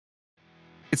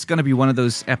it's going to be one of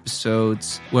those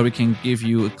episodes where we can give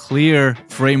you a clear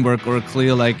framework or a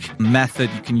clear method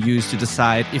you can use to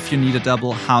decide if you need a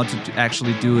double, how to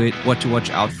actually do it, what to watch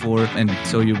out for, and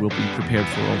so you will be prepared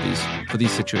for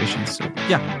these situations. So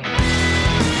yeah.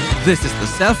 This is the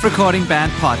Self-Recording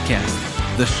Band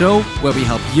Podcast, the show where we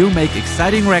help you make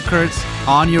exciting records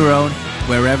on your own,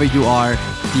 wherever you are,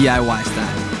 DIY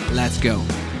style. Let's go.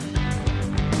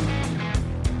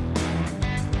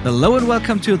 Hello and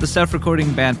welcome to the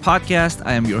Self-Recording Band Podcast.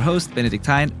 I am your host, Benedict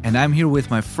Hein, and I'm here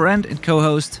with my friend and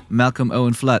co-host, Malcolm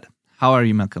Owen Flood. How are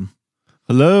you, Malcolm?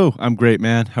 Hello, I'm great,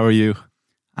 man. How are you?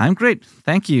 I'm great,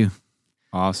 thank you.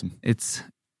 Awesome. It's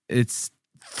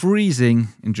freezing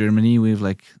in Germany. We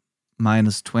have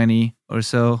minus 20 or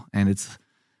so, and it's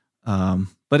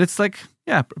but it's a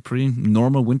pretty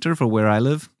normal winter for where I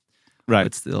live. Right.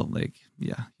 But still,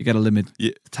 you got to limit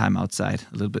the time outside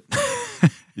a little bit.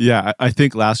 Yeah, I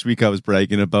think last week I was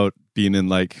bragging about being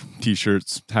in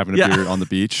t-shirts, having a beer on the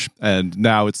beach, and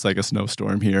now it's like a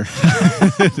snowstorm here.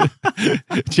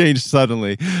 It changed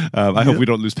suddenly. I hope we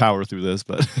don't lose power through this,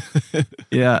 but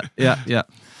yeah.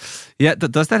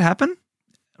 Does that happen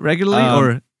regularly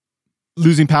or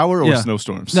losing power or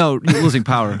snowstorms? No, losing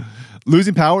power.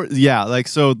 Losing power, yeah.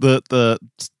 So the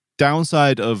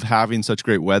downside of having such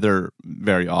great weather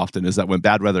very often is that when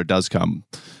bad weather does come,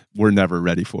 we're never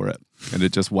ready for it, and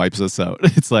it just wipes us out.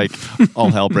 It's like all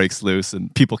hell breaks loose,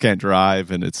 and people can't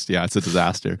drive, and it's a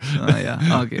disaster. Oh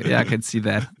yeah, okay, yeah, I can see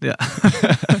that.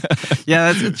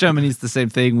 Yeah, that's Germany's the same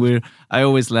thing. I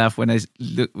always laugh when I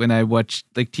watch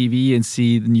TV and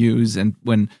see the news, and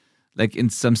when in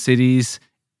some cities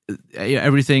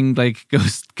everything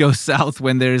goes south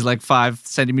when there's 5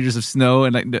 centimeters of snow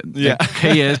and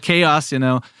chaos,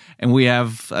 and we have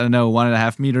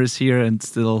 1.5 meters here and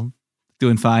still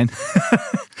doing fine.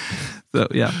 So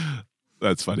yeah,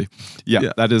 that's funny.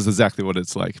 Yeah, that is exactly what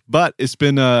it's like. But it's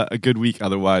been a good week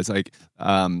otherwise.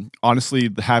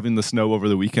 Honestly, having the snow over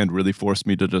the weekend really forced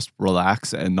me to just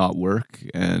relax and not work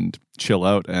and chill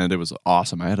out, and it was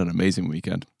awesome. I had an amazing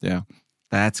weekend. Yeah.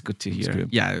 That's good to hear.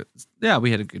 Yeah,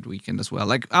 we had a good weekend as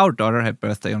well. Our daughter had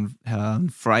birthday on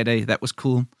Friday. That was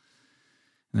cool.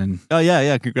 And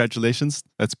then, congratulations.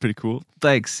 That's pretty cool.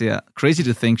 Thanks. Yeah, crazy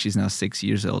to think she's now 6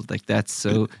 years old. That's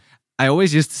so. I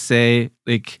always used to say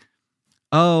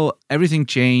oh, everything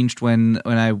changed when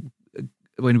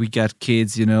we got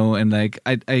kids, and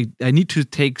I need to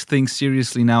take things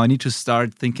seriously now. I need to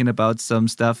start thinking about some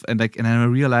stuff, and I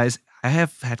realize I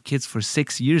have had kids for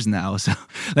 6 years now, so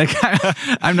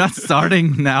I'm not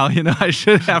starting now. I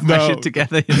should have my shit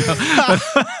together.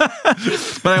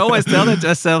 But I always tell it to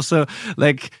myself. So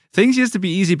things used to be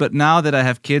easy, but now that I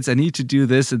have kids, I need to do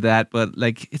this and that. But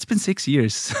it's been 6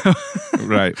 years. So.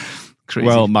 Right. Crazy.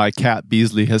 Well, my cat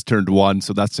Beasley has turned 1,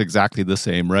 so that's exactly the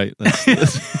same, right?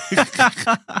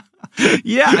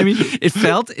 Yeah, I mean, it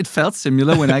felt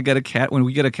similar when we got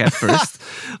a cat first.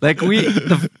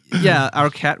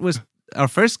 Our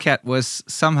first cat was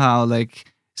somehow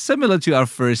similar to our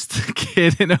first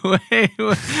kid in a way.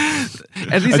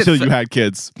 At least until you had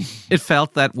kids. It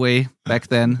felt that way back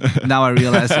then. Now I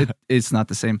realize it's not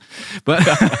the same. But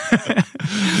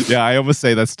yeah, I almost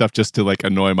say that stuff just to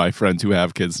annoy my friends who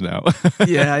have kids now.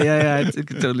 Yeah. I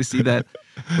can totally see that.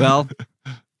 Well,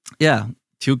 yeah,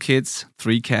 2 kids,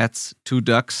 3 cats, 2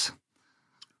 ducks.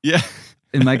 Yeah.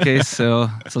 In my case, so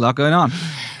it's a lot going on.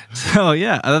 So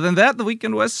yeah, other than that, the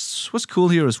weekend was cool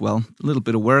here as well. A little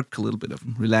bit of work, a little bit of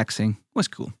relaxing. It was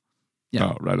cool. Yeah.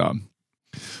 Oh, right on.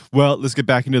 Well, let's get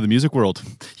back into the music world.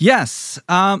 Yes.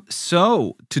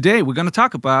 So today we're going to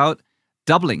talk about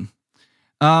doubling,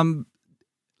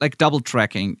 double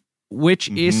tracking, which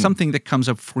is something that comes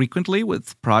up frequently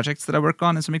with projects that I work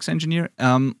on as a mix engineer.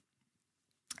 And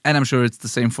I'm sure it's the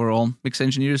same for all mix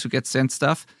engineers who get sent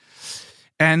stuff.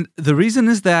 And the reason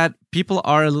is that people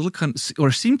are a little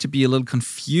seem to be a little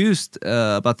confused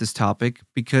about this topic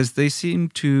because they seem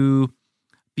to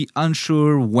be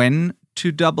unsure when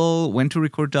to double, when to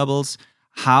record doubles,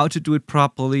 how to do it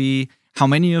properly, how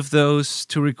many of those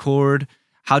to record,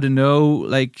 how to know,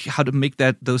 how to make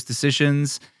those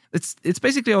decisions. It's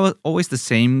basically always the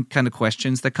same kind of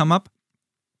questions that come up.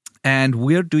 And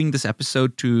we're doing this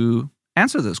episode to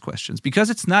answer those questions because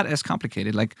it's not as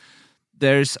complicated.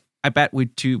 I bet we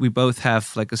both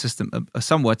have a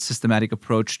somewhat systematic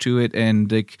approach to it,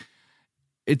 and I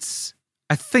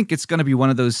think it's going to be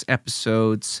one of those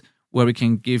episodes where we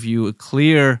can give you a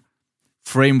clear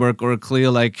framework or a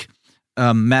clear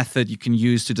method you can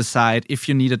use to decide if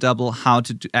you need a double, how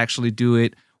to actually do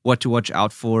it, what to watch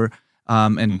out for,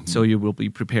 and so you will be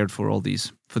prepared for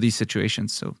these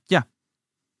situations. So yeah,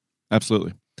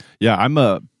 absolutely. Yeah, I'm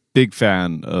a big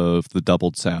fan of the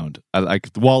doubled sound. I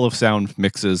like the wall of sound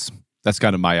mixes. That's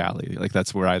kind of my alley. Like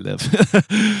that's where I live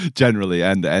generally.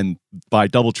 And by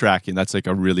double tracking, that's like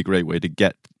a really great way to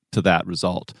get to that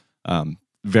result.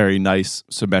 Very nice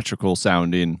symmetrical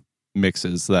sounding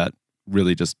mixes that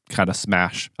really just kind of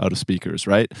smash out of speakers,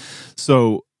 right?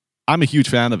 So I'm a huge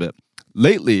fan of it.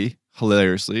 Lately,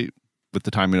 hilariously, with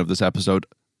the timing of this episode,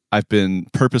 I've been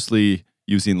purposely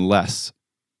using less,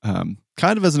 kind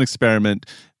of as an experiment,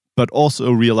 but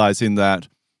also realizing that,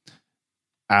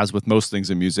 as with most things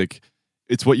in music,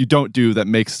 it's what you don't do that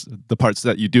makes the parts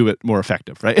that you do it more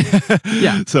effective, right?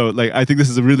 Yeah. So, like, I think this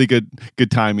is a really good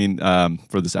timing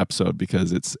for this episode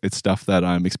because it's stuff that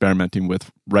I'm experimenting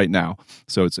with right now.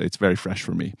 So it's very fresh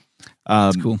for me.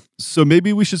 That's cool. So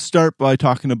maybe we should start by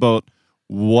talking about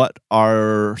what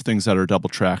are things that are double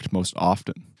tracked most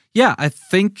often. Yeah, I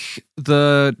think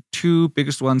the two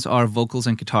biggest ones are vocals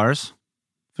and guitars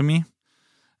for me.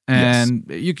 And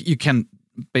you can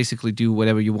basically do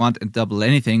whatever you want and double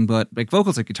anything, but like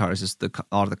vocals and guitars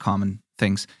are the common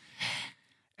things.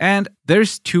 And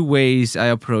there's two ways I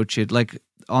approach it. Like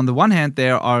on the one hand,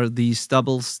 there are these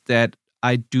doubles that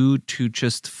I do to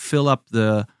just fill up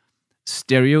the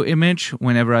stereo image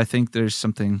whenever I think there's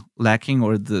something lacking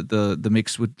or the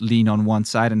mix would lean on one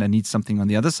side and I need something on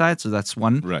the other side. So that's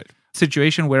one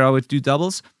situation where I would do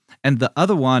doubles. And the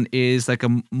other one is like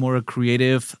a more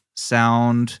creative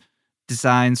sound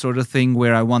design sort of thing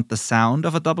where I want the sound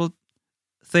of a double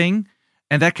thing.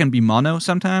 And that can be mono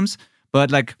sometimes.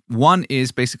 But like one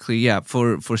is basically,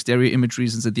 for stereo image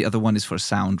reasons and the other one is for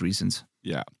sound reasons.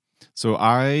 Yeah. So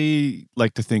I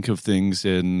like to think of things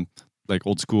in like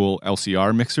old school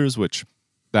LCR mixers, which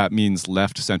that means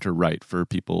left, center, right for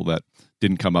people that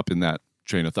didn't come up in that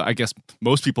train of thought. I guess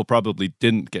most people probably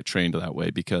didn't get trained that way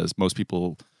because most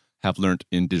people have learned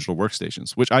in digital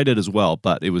workstations, which I did as well,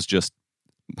 but it was just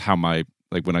how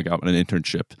when I got an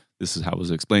internship, this is how it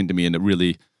was explained to me, and it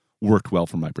really worked well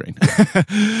for my brain.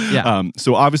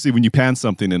 So obviously when you pan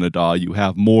something in a DAW, you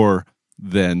have more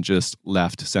than just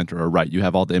left, center, or right. You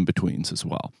have all the in-betweens as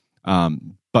well.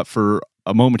 But for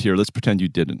a moment here, let's pretend you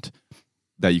didn't.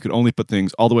 That you could only put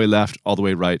things all the way left, all the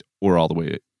way right, or all the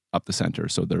way up the center.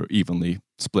 So they're evenly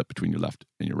split between your left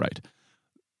and your right.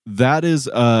 That is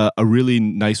a really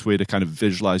nice way to kind of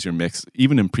visualize your mix,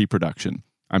 even in pre-production.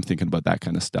 I'm thinking about that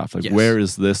kind of stuff. Like, where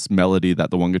is this melody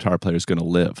that the one guitar player is going to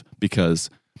live? Because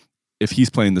if he's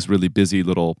playing this really busy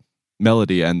little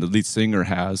melody and the lead singer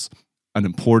has an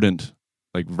important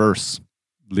like verse,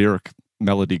 lyric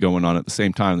melody going on at the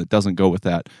same time that doesn't go with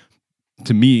that,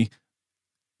 to me,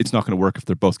 it's not going to work if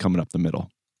they're both coming up the middle,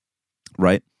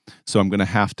 right? So I'm going to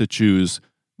have to choose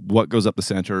what goes up the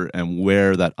center and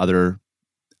where that other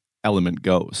element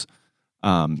goes.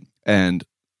 And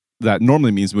that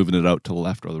normally means moving it out to the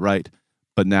left or the right.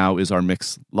 But now is our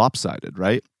mix lopsided,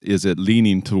 right? Is it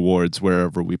leaning towards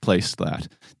wherever we placed that?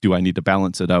 Do I need to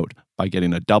balance it out by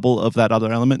getting a double of that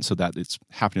other element so that it's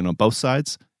happening on both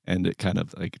sides? And it kind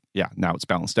of like, now it's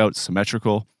balanced out, it's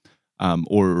symmetrical.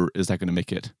 Or is that going to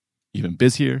make it even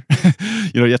busier?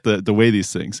 You have to weigh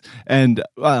these things. And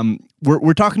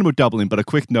we're talking about doubling, but a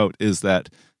quick note is that,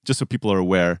 just so people are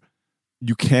aware,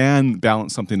 you can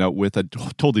balance something out with a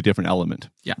totally different element,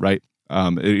 right?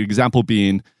 An example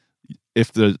being,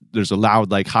 if there's a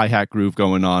loud like hi-hat groove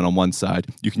going on one side,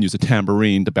 you can use a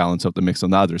tambourine to balance out the mix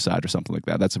on the other side or something like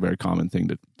that. That's a very common thing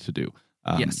to do.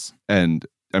 And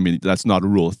I mean, that's not a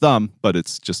rule of thumb, but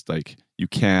it's just like you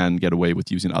can get away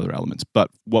with using other elements. But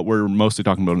what we're mostly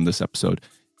talking about in this episode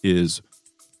is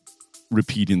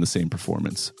repeating the same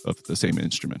performance of the same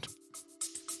instrument.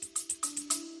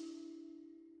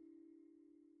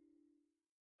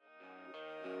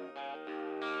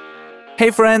 Hey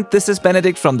friend, this is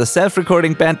Benedict from the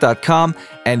selfrecordingband.com,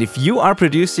 and if you are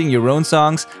producing your own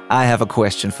songs, I have a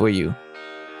question for you.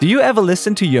 Do you ever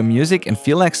listen to your music and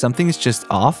feel like something is just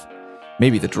off?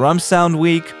 Maybe the drums sound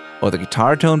weak, or the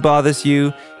guitar tone bothers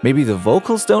you, maybe the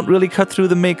vocals don't really cut through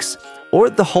the mix,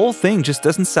 or the whole thing just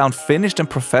doesn't sound finished and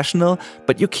professional,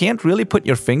 but you can't really put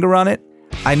your finger on it?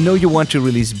 I know you want to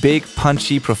release big,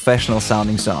 punchy, professional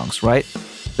sounding songs, right?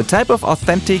 The type of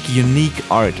authentic, unique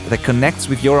art that connects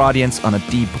with your audience on a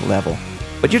deep level.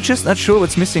 But you're just not sure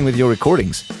what's missing with your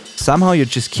recordings. Somehow you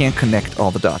just can't connect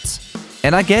all the dots.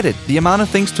 And I get it, the amount of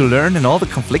things to learn and all the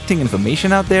conflicting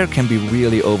information out there can be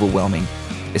really overwhelming.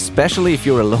 Especially if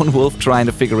you're a lone wolf trying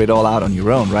to figure it all out on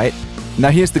your own, right? Now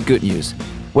here's the good news.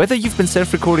 Whether you've been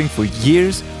self-recording for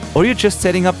years or you're just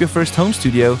setting up your first home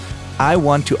studio, I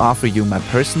want to offer you my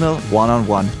personal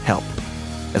one-on-one help.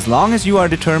 As long as you are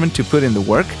determined to put in the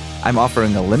work, I'm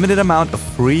offering a limited amount of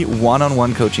free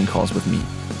one-on-one coaching calls with me.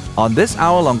 On this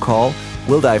hour-long call,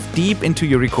 We'll dive deep into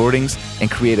your recordings and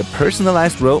create a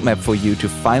personalized roadmap for you to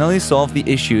finally solve the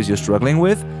issues you're struggling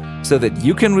with so that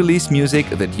you can release music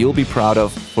that you'll be proud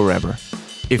of forever.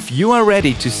 If you are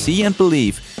ready to see and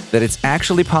believe that it's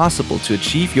actually possible to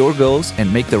achieve your goals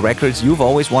and make the records you've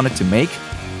always wanted to make,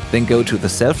 then go to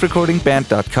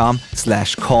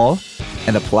theselfrecordingband.com/call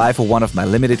and apply for one of my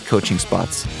limited coaching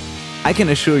spots. I can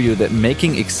assure you that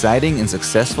making exciting and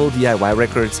successful DIY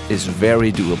records is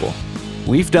very doable.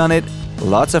 We've done it.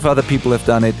 Lots of other people have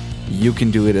done it. You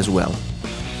can do it as well.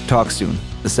 Talk soon.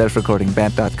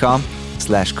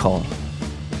 theselfrecordingband.com/call.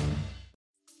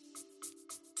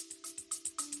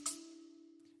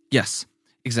 Yes,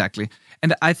 exactly.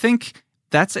 And I think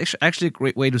that's actually a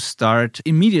great way to start.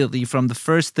 Immediately from the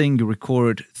first thing you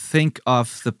record, think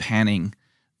of the panning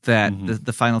that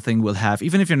the final thing will have.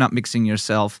 Even if you're not mixing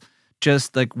yourself,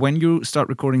 just like when you start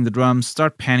recording the drums,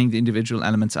 start panning the individual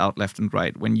elements out left and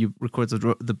right. When you record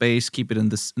the bass, keep it in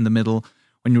the middle.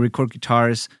 When you record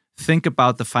guitars, think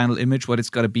about the final image, what it's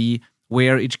got to be,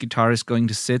 where each guitar is going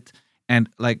to sit, and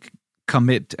like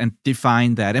commit and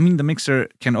define that. I mean, the mixer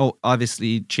can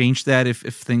obviously change that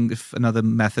if another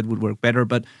method would work better,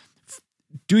 but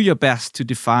do your best to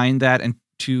define that and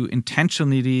to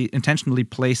intentionally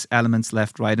place elements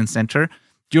left, right, and center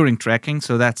during tracking.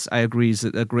 So that's, I agree, is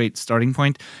a great starting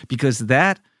point, because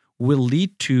that will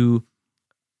lead to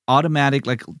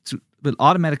automatically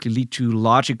lead to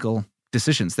logical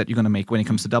decisions that you're going to make when it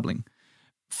comes to doubling.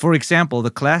 For example, the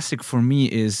classic for me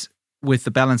is with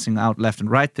the balancing out left and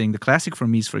right thing. The classic for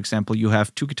me is, for example, you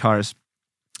have two guitars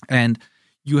and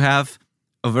you have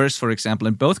a verse, for example,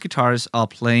 and both guitars are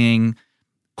playing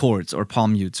chords or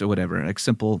palm mutes or whatever, like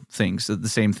simple things, the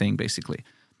same thing basically.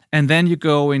 And then you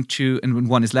go into, and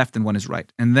one is left and one is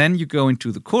right. And then you go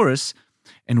into the chorus,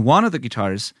 and one of the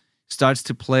guitars starts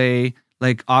to play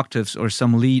like octaves or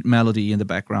some lead melody in the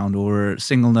background or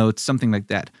single notes, something like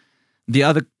that. The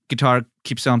other guitar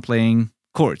keeps on playing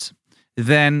chords.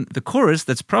 Then the chorus,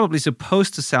 that's probably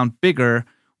supposed to sound bigger,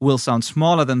 will sound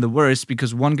smaller than the verse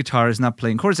because one guitar is not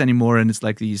playing chords anymore, and it's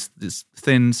like these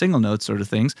thin single notes sort of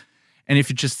things. And if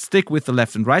you just stick with the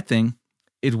left and right thing,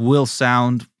 it will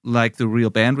sound like the real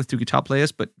band with two guitar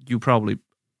players, but you probably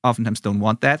oftentimes don't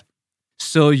want that.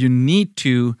 So you need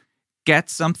to get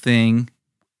something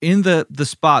in the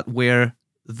spot where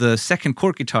the second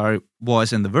chord guitar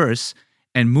was in the verse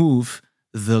and move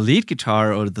the lead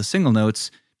guitar or the single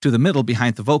notes to the middle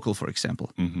behind the vocal, for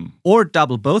example. Or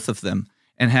double both of them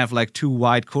and have like two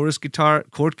wide chord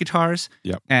guitars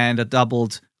and a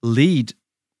doubled lead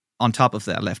on top of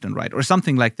that, left and right, or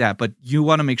something like that. But you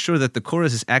want to make sure that the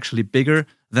chorus is actually bigger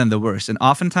than the verse. And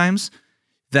oftentimes,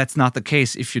 that's not the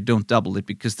case if you don't double it,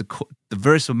 because the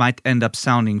verse might end up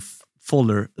sounding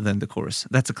fuller than the chorus.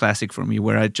 That's a classic for me,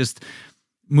 where I just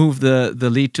move the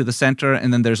lead to the center,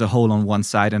 and then there's a hole on one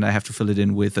side, and I have to fill it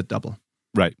in with a double.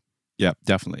 Right. Yeah,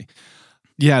 definitely.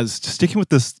 Yeah, sticking with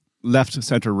this left,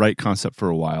 center, right concept for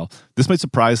a while, this might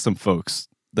surprise some folks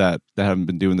that haven't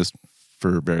been doing this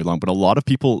for very long, but a lot of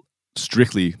people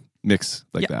strictly mix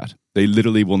like that. They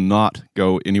literally will not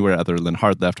go anywhere other than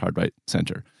hard left, hard right,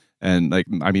 center. And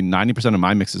 90% of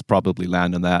my mixes probably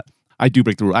land on that. I do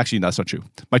break the rule. Actually, that's not true.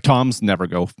 My toms never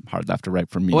go hard left or right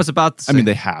for me. I was about to say. I mean,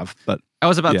 they have, but I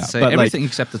was about to say everything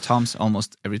except the toms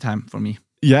almost every time for me.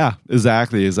 Yeah,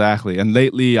 exactly. And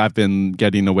lately, I've been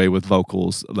getting away with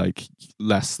vocals like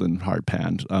less than hard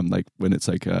panned. Like when it's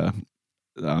like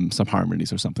some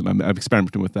harmonies or something. I'm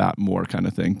experimenting with that more kind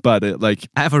of thing. But I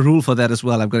have a rule for that as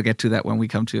well. I'm going to get to that when we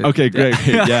come to it. Okay, great.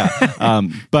 Yeah.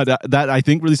 But that I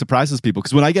think really surprises people,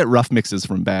 because when I get rough mixes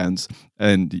from bands,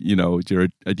 and you're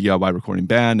a DIY recording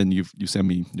band and you send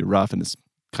me your rough and it's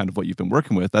kind of what you've been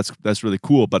working with, that's really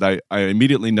cool. But I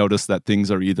immediately notice that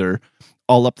things are either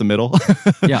all up the middle,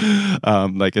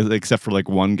 like except for like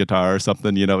one guitar or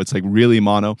something, it's like really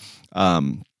mono,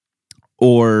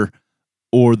 or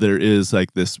there is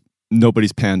like this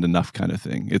nobody's panned enough kind of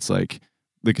thing. It's like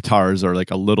the guitars are like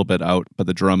a little bit out, but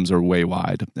the drums are way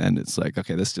wide, and it's like,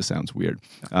 okay, this just sounds weird.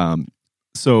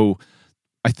 So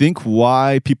I think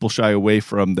why people shy away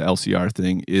from the LCR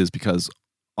thing is because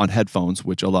on headphones,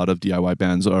 which a lot of DIY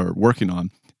bands are working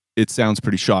on, it sounds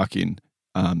pretty shocking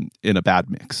in a bad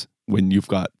mix when you've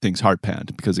got things hard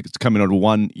panned, because it's coming out of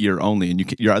one ear only,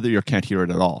 and your other ear can't hear it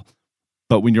at all.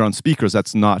 But when you're on speakers,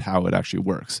 that's not how it actually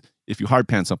works. If you hard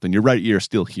pan something, your right ear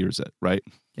still hears it, right?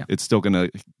 Yeah. It's still going to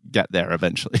get there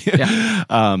eventually. Yeah.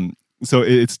 So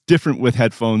it's different with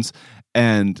headphones,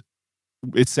 and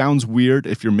it sounds weird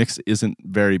if your mix isn't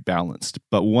very balanced.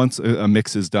 But once a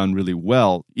mix is done really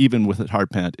well, even with it hard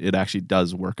panned, it actually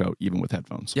does work out even with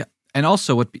headphones. Yeah. And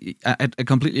also, I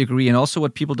completely agree. And also,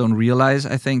 what people don't realize,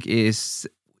 I think, is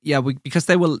because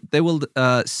they will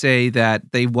say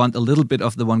that they want a little bit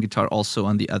of the one guitar also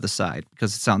on the other side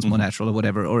because it sounds more natural or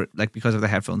whatever, or like because of the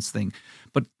headphones thing.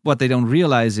 But what they don't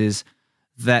realize is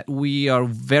that we are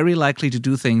very likely to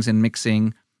do things in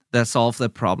mixing that solve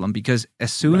that problem, because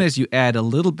as soon as you add a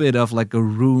little bit of like a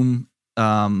room,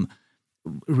 not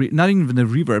even the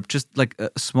reverb, just like a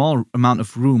small amount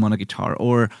of room on a guitar,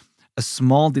 or a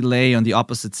small delay on the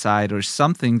opposite side, or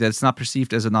something that's not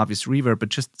perceived as an obvious reverb, but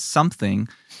just something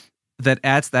that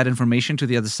adds that information to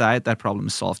the other side, that problem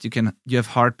is solved. You have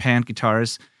hard panned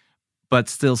guitars, but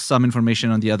still some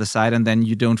information on the other side, and then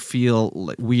you don't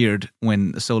feel weird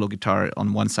when a solo guitar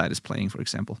on one side is playing, for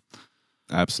example.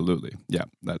 Absolutely. Yeah,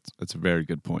 that's a very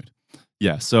good point.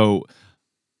 Yeah, so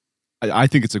I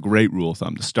think it's a great rule of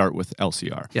thumb to start with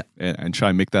LCR and try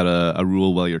and make that a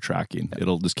rule while you're tracking. Yeah.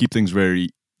 It'll just keep things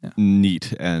very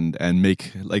neat and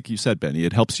make, like you said, Benny,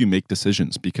 it helps you make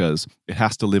decisions because it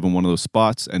has to live in one of those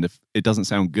spots, and if it doesn't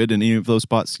sound good in any of those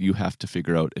spots, you have to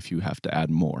figure out if you have to add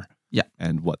more. Yeah.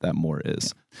 And what that more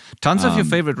is. Yeah. Tons of your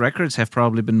favorite records have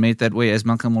probably been made that way, as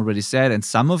Malcolm already said, and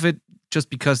some of it just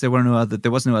because there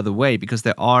was no other way, because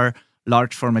there are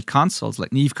large format consoles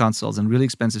like Neve consoles and really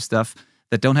expensive stuff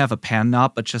that don't have a pan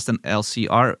knob, but just an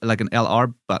LCR, like an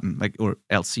LR button, or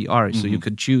LCR. So you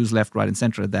could choose left, right, and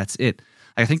center. That's it.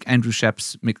 I think Andrew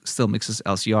Sheps still mixes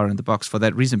LCR in the box for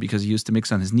that reason, because he used to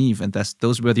mix on his Neve, and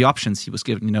those were the options he was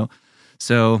given,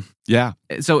 So yeah,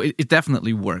 so it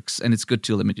definitely works, and it's good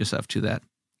to limit yourself to that,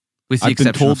 with the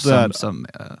exception of some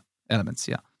elements.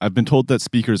 Yeah, I've been told that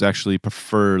speakers actually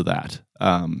prefer that,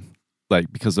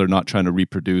 because they're not trying to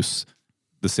reproduce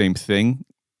the same thing.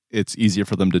 It's easier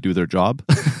for them to do their job.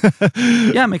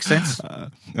 Yeah, makes sense.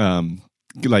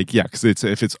 Because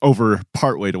if it's over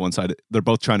part way to one side, they're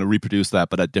both trying to reproduce that,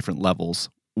 but at different levels,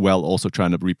 while also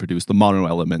trying to reproduce the mono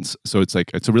elements. So it's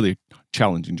a really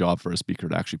challenging job for a speaker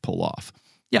to actually pull off.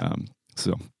 Yeah.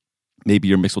 So maybe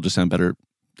your mix will just sound better.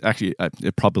 Actually,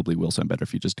 it probably will sound better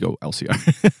if you just go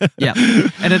LCR. Yeah.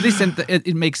 And at least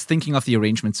it makes thinking of the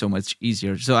arrangement so much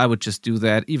easier. So I would just do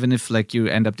that, even if you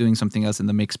end up doing something else in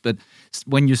the mix. But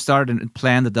when you start and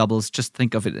plan the doubles, just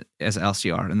think of it as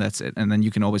LCR, and that's it. And then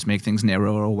you can always make things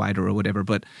narrower or wider or whatever.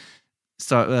 But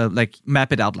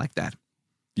map it out like that.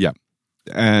 Yeah.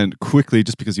 And quickly,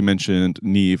 just because you mentioned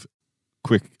Neve,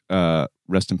 quick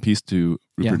rest in peace to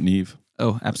Rupert Neve.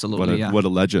 Oh, absolutely. What a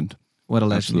legend. What a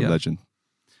legend. Absolute legend.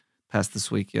 Passed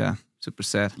this week, yeah. Super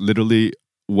sad. Literally,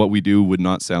 what we do would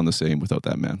not sound the same without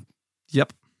that man.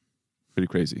 Yep. Pretty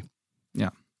crazy.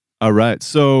 Yeah. All right.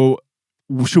 So,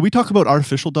 should we talk about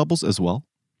artificial doubles as well?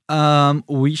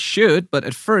 We should, but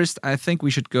at first, I think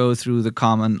we should go through the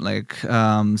common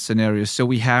scenarios. So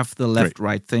we have the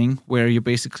left-right thing, where you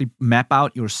basically map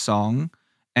out your song,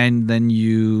 and then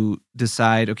you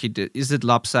decide, okay, is it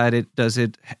lopsided?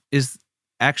 Is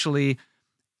actually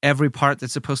every part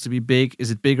that's supposed to be big, is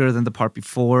it bigger than the part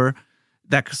before?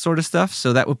 That sort of stuff.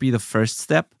 So that would be the first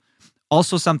step.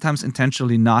 Also, sometimes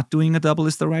intentionally not doing a double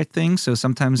is the right thing. So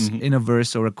sometimes in a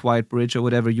verse or a quiet bridge or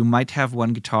whatever, you might have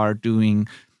one guitar doing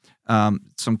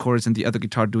some chords and the other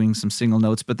guitar doing some single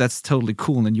notes, but that's totally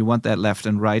cool. And you want that left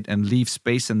and right and leave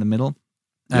space in the middle.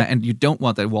 And you don't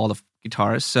want that wall of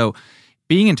guitars. So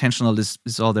being intentional is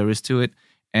all there is to it.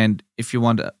 And if you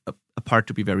want a part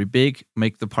to be very big,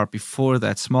 make the part before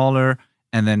that smaller,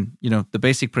 and then the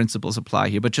basic principles apply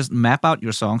here. But just map out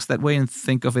your songs that way and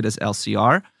think of it as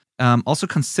LCR. Also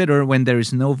consider when there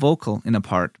is no vocal in a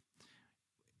part,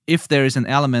 if there is an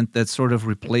element that sort of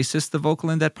replaces the vocal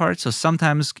in that part. So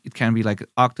sometimes it can be like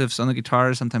octaves on the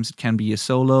guitar, sometimes it can be a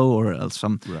solo or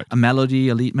a melody,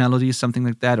 a lead melody, something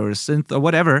like that, or a synth or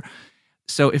whatever.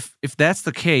 So if that's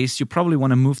the case, you probably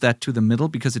want to move that to the middle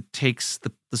because it takes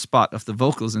the spot of the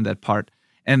vocals in that part.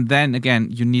 And then again,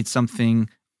 you need something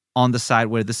on the side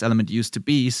where this element used to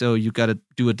be, so you got to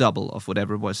do a double of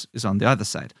whatever is on the other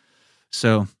side.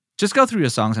 So just go through your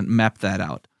songs and map that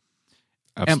out.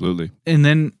 Absolutely. And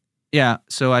then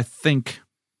so I think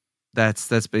that's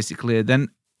basically it. Then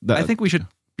I think we should,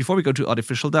 before we go to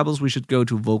artificial doubles, we should go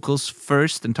to vocals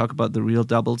first and talk about the real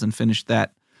doubles and finish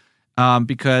that.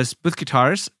 Because with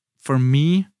guitars, for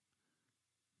me,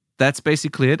 that's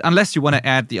basically it. Unless you want to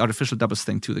add the artificial doubles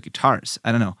thing to the guitars,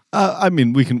 I don't know. I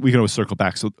mean, we can always circle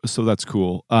back, so that's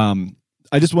cool.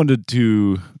 I just wanted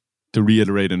to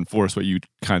reiterate and enforce what you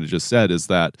kind of just said, is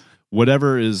that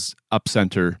whatever is up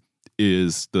center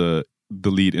is the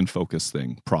lead in focus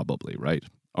thing, probably, right?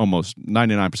 Almost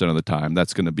 99% of the time,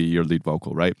 that's going to be your lead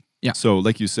vocal, right? Yeah. So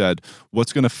like you said,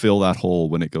 what's going to fill that hole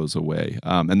when it goes away?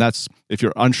 And that's, if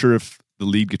you're unsure if the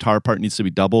lead guitar part needs to be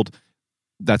doubled,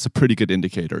 that's a pretty good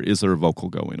indicator. Is there a vocal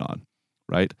going on,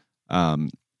 right?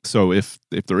 So if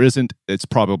there isn't, it's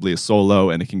probably a solo,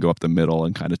 and it can go up the middle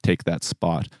and kind of take that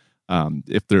spot.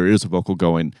 If there is a vocal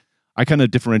going, I kind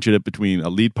of differentiate it between a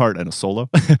lead part and a solo.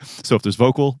 So if there's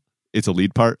vocal, it's a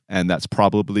lead part, and that's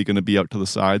probably going to be out to the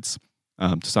sides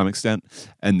to some extent.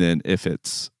 And then if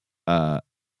it's no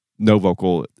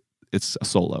vocal, it's a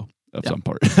solo of some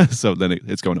part. So then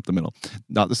it's going up the middle.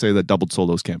 Not to say that doubled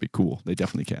solos can't be cool. They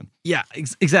definitely can. Yeah,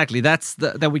 exactly. That's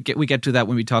that we get to that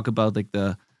when we talk about like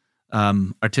the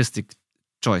artistic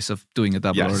choice of doing a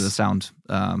double or the sound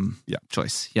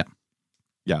choice. Yeah,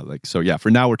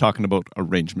 for now we're talking about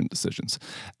arrangement decisions.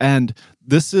 And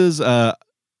this is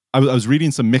I was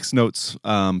reading some mix notes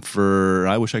for,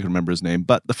 I wish I could remember his name,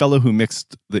 but the fellow who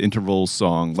mixed the interval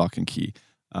song Lock and Key.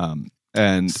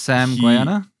 And Sam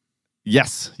Guayana?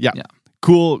 Yes, yeah.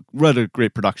 Cool, what a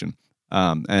great production.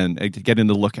 And getting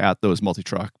to look at those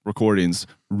multi-track recordings,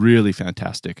 really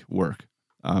fantastic work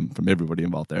from everybody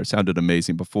involved there. It sounded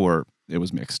amazing before it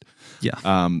was mixed.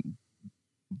 Yeah.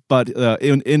 But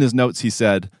in his notes, he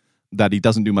said that he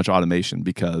doesn't do much automation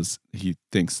because he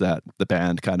thinks that the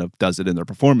band kind of does it in their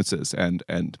performances, and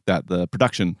that the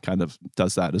production kind of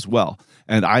does that as well.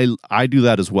 And I do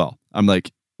that as well. I'm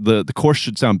like, the chorus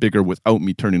should sound bigger without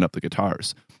me turning up the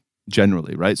guitars,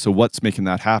 generally, right? So what's making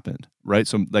that happen, right?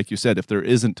 So like you said, if there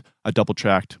isn't a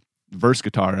double-tracked verse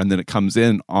guitar and then it comes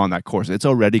in on that chorus, it's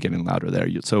already getting louder there.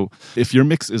 So if your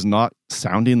mix is not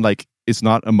sounding like it's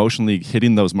not emotionally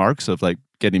hitting those marks of like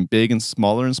getting big and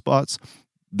smaller in spots,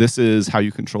 this is how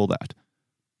you control that.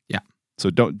 Yeah. So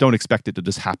don't expect it to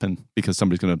just happen because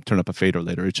somebody's going to turn up a fader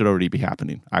later. It should already be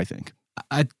happening, I think.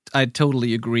 I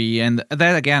totally agree. And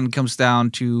that again comes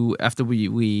down to after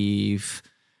we've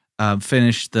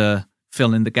finished the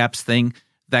fill in the gaps thing,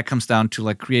 that comes down to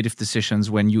like creative decisions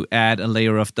when you add a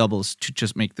layer of doubles to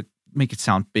just make it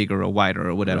sound bigger or wider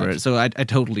or whatever. Right. So I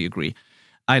totally agree.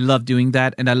 I love doing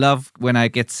that, and I love when I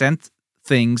get sent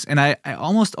things, and I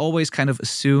almost always kind of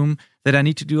assume that I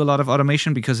need to do a lot of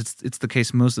automation because it's the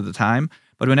case most of the time.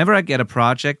 But whenever I get a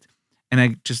project and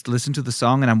I just listen to the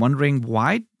song and I'm wondering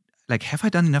why, like, have I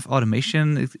done enough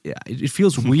automation? It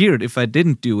feels weird if I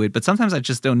didn't do it, but sometimes I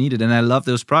just don't need it, and I love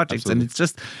those projects. Absolutely. And it's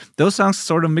just, those songs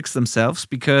sort of mix themselves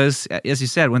because, as you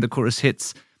said, when the chorus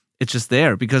hits, it's just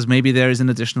there because maybe there is an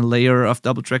additional layer of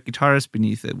double track guitars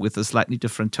beneath it with a slightly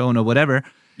different tone or whatever.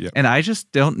 Yep. And I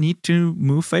just don't need to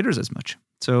move faders as much.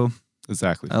 So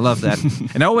exactly, I love that.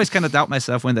 And I always kind of doubt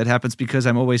myself when that happens because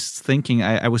I'm always thinking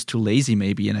I was too lazy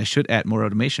maybe and I should add more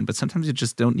automation. But sometimes you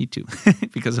just don't need to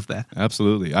because of that.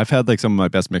 Absolutely. I've had like some of my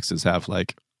best mixes have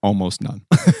like almost none.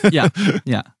 Yeah.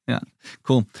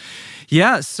 Cool.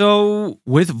 Yeah. So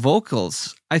with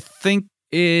vocals, I think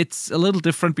it's a little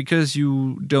different because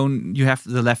you have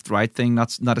the left-right thing,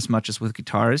 not as much as with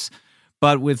guitars,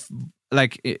 but with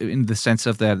like in the sense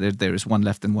of that there is one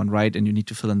left and one right, and you need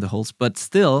to fill in the holes. But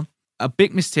still, a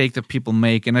big mistake that people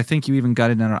make, and I think you even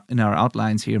got it in our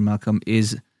outlines here, Malcolm,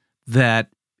 is that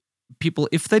people,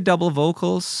 if they double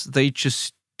vocals, they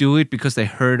just do it because they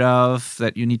heard of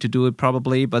that you need to do it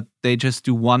probably, but they just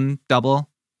do one double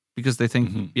because they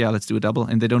think, yeah, let's do a double,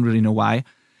 and they don't really know why.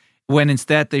 When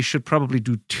instead they should probably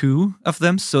do two of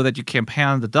them so that you can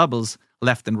pan the doubles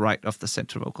left and right of the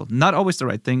center vocal. Not always the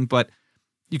right thing, but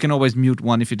you can always mute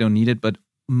one if you don't need it. But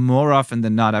more often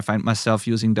than not, I find myself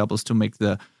using doubles to make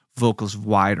the vocals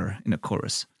wider in a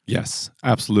chorus. Yes,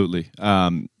 absolutely.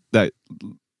 That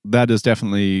is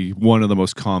definitely one of the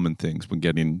most common things when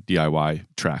getting DIY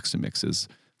tracks and mixes,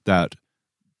 that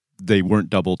they weren't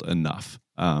doubled enough.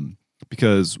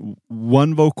 Because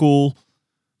one vocal,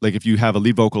 like if you have a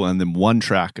lead vocal and then one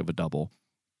track of a double,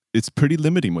 it's pretty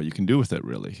limiting what you can do with it,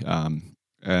 really.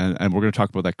 And we're going to talk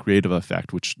about that creative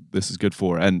effect, which this is good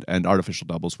for, and artificial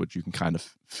doubles, which you can kind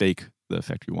of fake the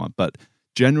effect you want. But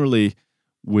generally,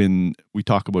 when we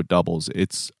talk about doubles,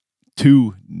 it's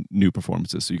two new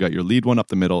performances. So you got your lead one up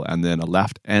the middle, and then a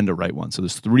left and a right one. So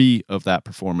there's three of that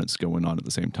performance going on at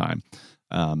the same time.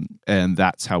 And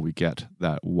that's how we get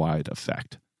that wide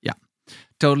effect. Yeah,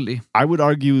 totally. I would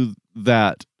argue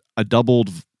that a doubled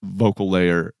vocal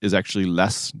layer is actually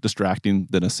less distracting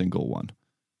than a single one,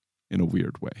 in a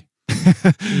weird way,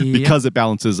 because it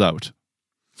balances out.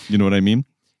 You know what I mean?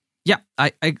 Yeah,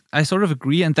 I sort of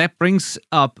agree, and that brings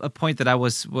up a point that I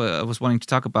was wanting to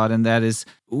talk about, and that is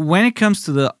when it comes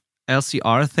to the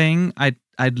LCR thing,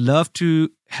 I'd love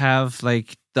to have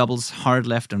like doubles hard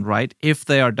left and right if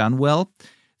they are done well.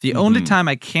 The only time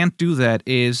I can't do that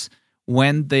is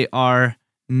when they are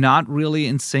not really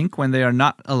in sync, when they are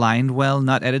not aligned well,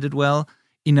 not edited well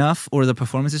enough, or the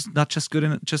performance is not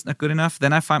good enough.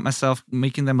 Then I find myself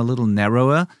making them a little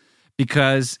narrower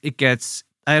because it gets.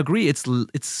 I agree.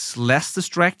 It's less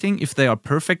distracting if they are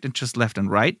perfect and just left and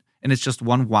right, and it's just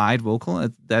one wide vocal.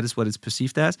 That is what it's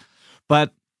perceived as.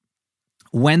 But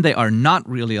when they are not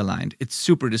really aligned, it's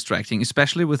super distracting,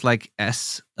 especially with like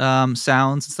S sounds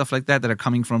and stuff like that are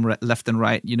coming from left and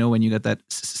right. You know, when you get that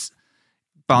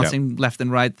bouncing left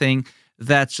and right thing,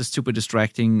 that's just super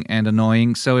distracting and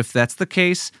annoying. So if that's the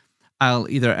case, I'll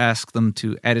either ask them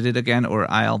to edit it again, or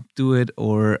I'll do it.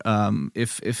 Or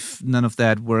if none of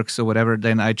that works or whatever,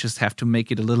 then I just have to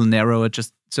make it a little narrower,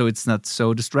 just so it's not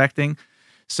so distracting.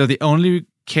 So the only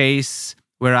case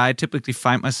where I typically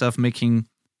find myself making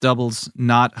doubles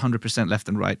not 100% left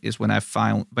and right is when I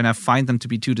find them to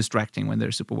be too distracting when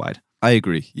they're super wide. I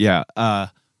agree. Yeah,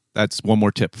 that's one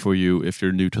more tip for you if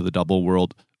you're new to the double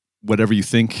world. Whatever you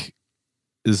think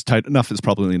is tight enough is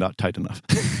probably not tight enough.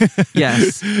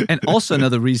 Yes. And also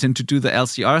another reason to do the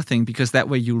LCR thing, because that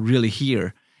way you really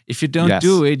hear. If you don't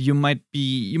do it, you might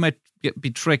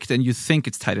be tricked and you think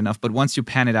it's tight enough. But once you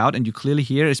pan it out and you clearly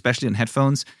hear, especially on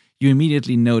headphones, you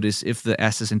immediately notice if the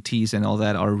S's and T's and all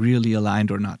that are really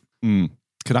aligned or not.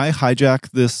 Could I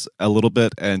hijack this a little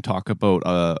bit and talk about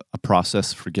a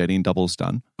process for getting doubles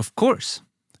done? Of course.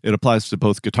 It applies to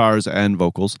both guitars and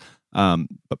vocals.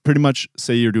 But pretty much,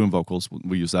 say you're doing vocals,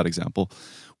 we use that example.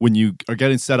 When you are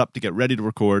getting set up to get ready to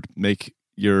record,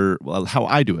 how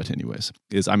I do it anyways,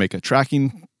 is I make a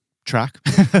tracking track.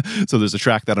 So there's a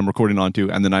track that I'm recording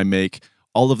onto, and then I make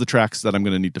all of the tracks that I'm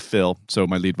going to need to fill. So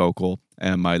my lead vocal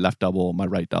and my left double, my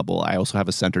right double. I also have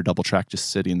a center double track just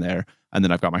sitting there. And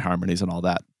then I've got my harmonies and all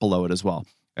that below it as well.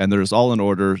 And there's all in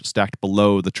order stacked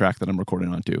below the track that I'm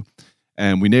recording onto.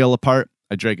 And we nail a part.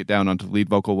 I drag it down onto the lead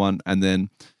vocal one, and then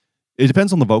it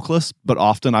depends on the vocalist, but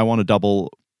often I want to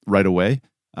double right away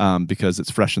because it's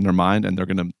fresh in their mind and they're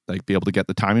going to like be able to get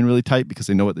the timing really tight because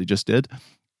they know what they just did.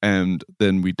 And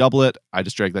then we double it. I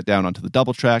just drag that down onto the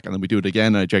double track, and then we do it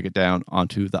again, and I drag it down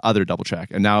onto the other double track.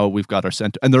 And now we've got our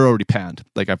center, and they're already panned.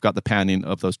 Like I've got the panning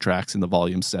of those tracks and the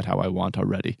volume set how I want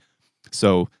already.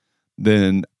 So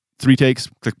then 3 takes,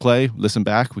 click play, listen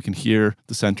back. We can hear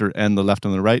the center and the left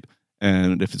and the right.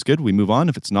 And if it's good, we move on.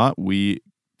 If it's not, we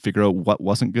figure out what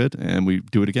wasn't good and we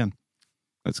do it again.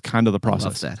 That's kind of the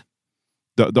process. I love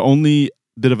that. The only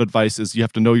bit of advice is you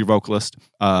have to know your vocalist.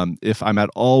 If I'm at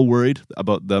all worried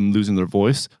about them losing their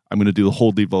voice, I'm going to do the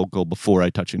whole lead vocal before I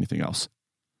touch anything else.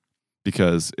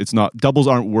 Because doubles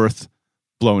aren't worth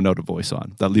blowing out a voice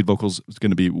on. That lead vocal is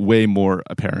going to be way more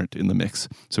apparent in the mix.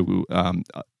 So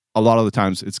a lot of the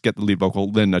times it's get the lead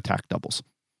vocal, then attack doubles.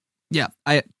 Yeah,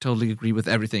 I totally agree with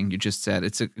everything you just said.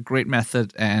 It's a great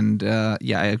method, and I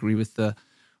agree with the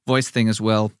voice thing as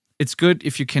well. It's good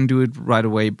if you can do it right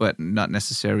away, but not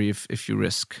necessary if you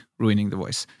risk ruining the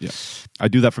voice. Yeah, I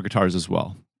do that for guitars as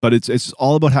well. But it's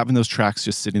all about having those tracks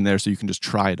just sitting there so you can just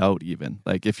try it out even.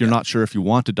 Like if you're not sure if you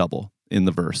want to double in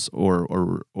the verse or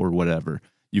whatever,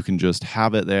 you can just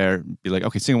have it there, be like,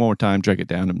 okay, sing it one more time, drag it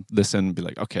down and listen and be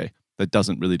like, okay, that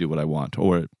doesn't really do what I want.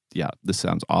 Or yeah, this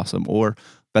sounds awesome. Or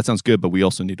that sounds good, but we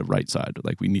also need a right side.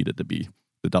 Like we need it to be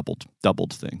the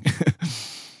doubled thing.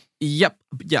 Yep.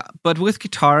 Yeah. But with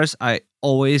guitars, I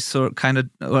always I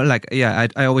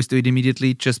always do it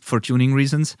immediately just for tuning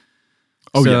reasons.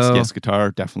 Oh, yes,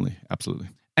 guitar, definitely. Absolutely.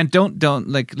 And don't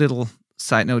like little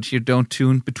side note here, don't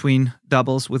tune between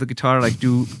doubles with a guitar. Like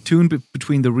tune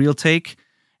between the real take.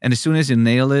 And as soon as you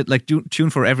nail it, like tune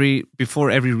before every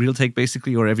real take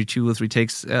basically, or every 2 or 3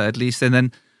 takes at least. And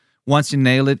then once you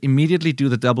nail it, immediately do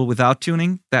the double without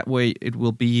tuning. That way it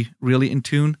will be really in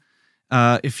tune.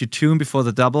 If you tune before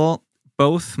the double,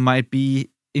 both might be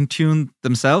in tune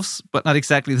themselves, but not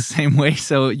exactly the same way.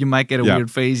 So you might get a weird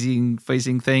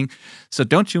phasing thing. So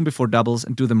don't tune before doubles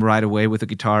and do them right away with the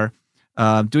guitar.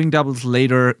 Doing doubles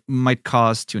later might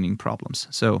cause tuning problems.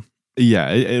 So yeah,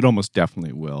 it almost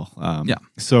definitely will.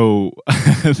 So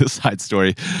the side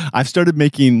story, I've started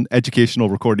making educational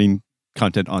recording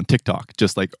content on TikTok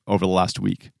just like over the last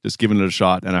week, just giving it a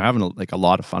shot, and I'm having a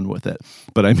lot of fun with it.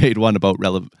 But I made one about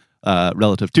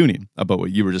relative tuning, about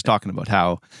what you were just talking about,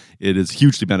 how it is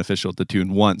hugely beneficial to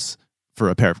tune once for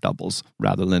a pair of doubles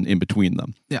rather than in between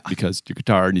them. Yeah. Because your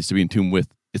guitar needs to be in tune with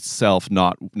itself,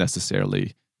 not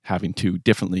necessarily having 2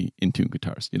 differently in tune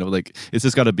guitars. You know, like it's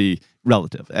just got to be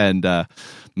relative. And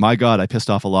my God, I pissed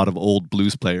off a lot of old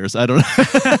blues players. I don't know.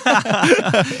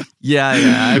 Yeah.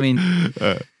 I mean,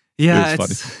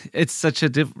 it's such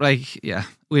a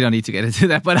we don't need to get into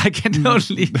that, but I can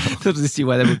totally see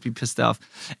why they would be pissed off.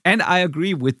 And I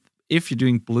agree with, if you're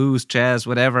doing blues, jazz,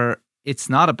 whatever, it's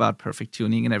not about perfect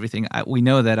tuning and everything. We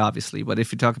know that, obviously. But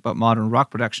if you talk about modern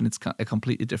rock production, it's a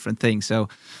completely different thing. So,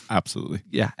 absolutely.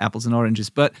 Yeah, apples and oranges.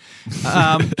 But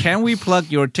can we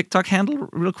plug your TikTok handle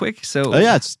real quick? So,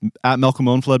 yeah, it's at Malcolm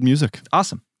Owenflood Music.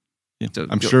 Awesome. Yeah. So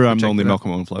I'm sure I'm the only Malcolm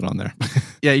Owenflood on there.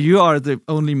 Yeah, you are the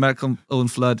only Malcolm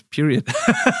Owenflood, period.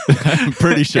 I'm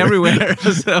pretty sure. Everywhere.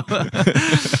 So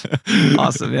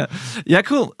awesome, yeah. Yeah,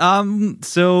 cool.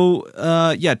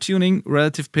 Tuning,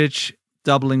 relative pitch,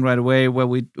 doubling right away.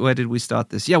 Where did we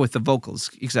start this? Yeah, with the vocals,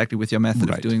 exactly, with your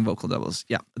method of doing vocal doubles.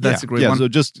 Yeah, that's a great one. So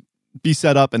just be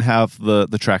set up and have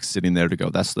the tracks sitting there to go.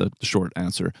 That's the short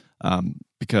answer.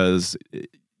 Because,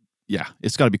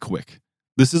 it's got to be quick.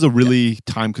 This is a really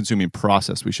time-consuming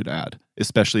process, we should add,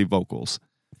 especially vocals,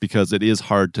 because it is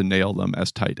hard to nail them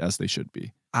as tight as they should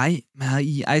be. I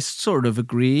sort of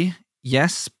agree,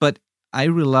 yes, but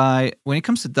when it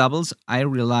comes to doubles, I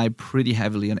rely pretty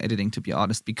heavily on editing, to be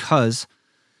honest, because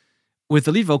with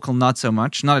the lead vocal, not so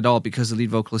much, not at all, because the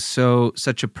lead vocal is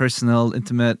such a personal,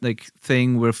 intimate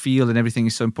thing where feel and everything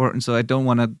is so important. So I don't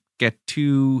want to get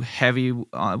too heavy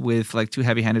too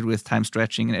heavy-handed with time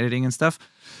stretching and editing and stuff.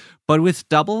 But with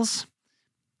doubles,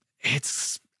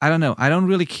 I don't know. I don't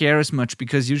really care as much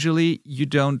because usually you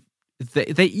don't.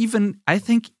 I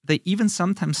think they even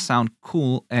sometimes sound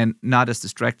cool and not as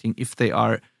distracting if they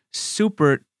are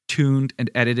super tuned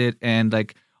and edited and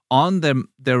on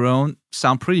their own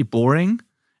sound pretty boring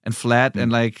and flat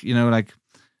and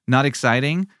not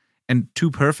exciting and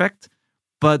too perfect.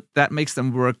 But that makes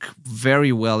them work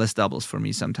very well as doubles for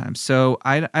me sometimes. So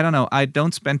I don't know. I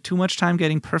don't spend too much time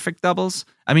getting perfect doubles.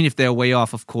 I mean, if they're way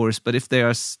off, of course, but if they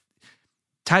are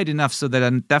tight enough so that I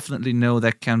definitely know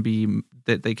that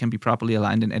they can be properly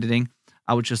aligned in editing,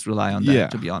 I would just rely on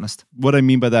that, to be honest. What I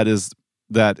mean by that is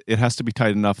that it has to be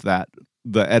tight enough that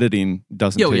the editing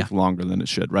doesn't take longer than it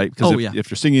should, right? Because if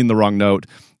you're singing the wrong note,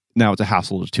 now it's a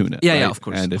hassle to tune it. Yeah, right? yeah, of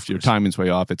course. And if your timing's way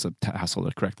off, it's a hassle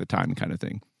to correct the time kind of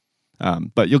thing.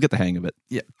 But you'll get the hang of it.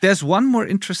 Yeah. There's one more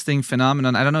interesting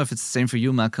phenomenon. I don't know if it's the same for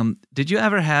you, Malcolm. Did you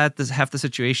ever have the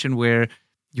situation where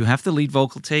you have the lead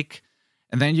vocal take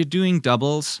and then you're doing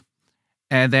doubles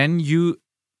and then you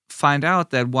find out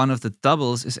that one of the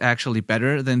doubles is actually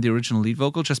better than the original lead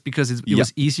vocal just because it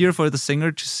was easier for the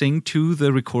singer to sing to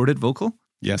the recorded vocal?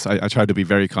 Yes, I try to be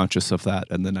very conscious of that,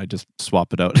 and then I just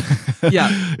swap it out. Yeah.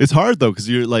 It's hard, though, because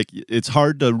it's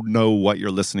hard to know what you're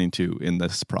listening to in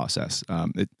this process.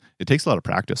 It takes a lot of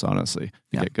practice, honestly,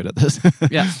 to get good at this.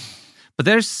 Yeah. But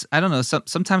I don't know,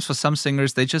 sometimes for some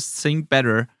singers, they just sing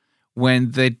better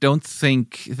when they don't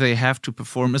think they have to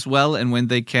perform as well and when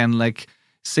they can,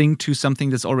 sing to something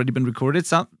that's already been recorded.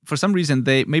 For some reason,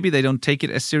 maybe they don't take it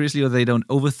as seriously or they don't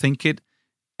overthink it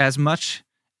as much.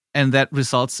 And that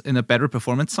results in a better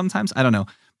performance sometimes. I don't know.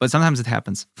 But sometimes it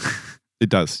happens. It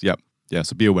does. Yep. Yeah.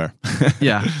 So be aware.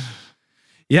 Yeah.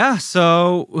 Yeah.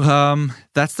 So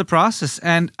that's the process.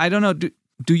 And I don't know.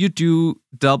 Do you do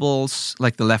doubles,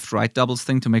 like the left-right doubles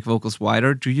thing to make vocals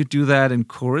wider? Do you do that in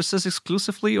choruses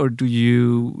exclusively? Or do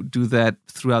you do that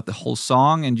throughout the whole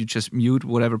song and you just mute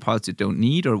whatever parts you don't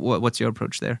need? Or what's your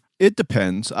approach there? It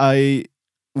depends. With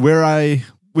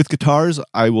guitars,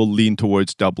 I will lean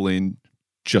towards doubling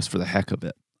just for the heck of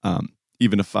it.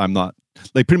 Even if I'm not,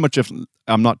 pretty much if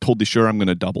I'm not totally sure, I'm going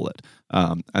to double it.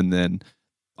 And then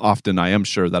often I am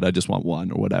sure that I just want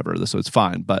one or whatever, so it's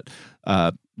fine. But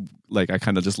I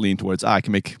kind of just lean towards, I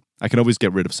can always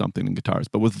get rid of something in guitars.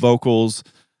 But with vocals,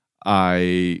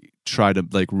 I try to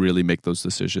really make those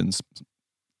decisions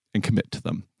and commit to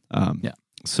them. Yeah.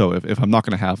 So if I'm not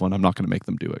going to have one, I'm not going to make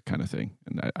them do it, kind of thing.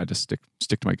 And I just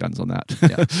stick to my guns on that.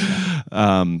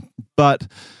 Yeah. But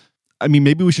I mean,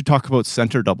 maybe we should talk about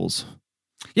center doubles.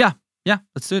 Yeah,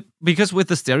 let's do it. Because with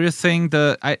the stereo thing,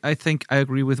 I think I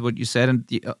agree with what you said,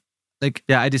 and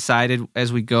I decided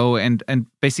as we go, and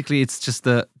basically it's just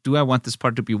do I want this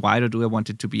part to be wide or do I want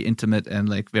it to be intimate and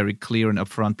very clear and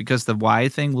upfront? Because the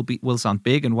wide thing will sound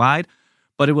big and wide,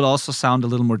 but it will also sound a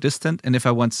little more distant. And if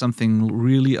I want something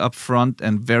really upfront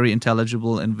and very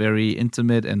intelligible and very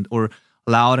intimate or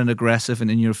loud and aggressive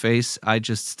and in your face, I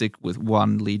just stick with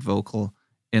one lead vocal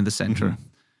in the center. Mm-hmm.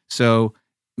 So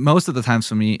most of the times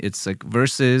for me, it's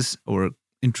verses or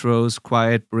intros,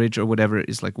 quiet, bridge, or whatever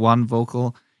is one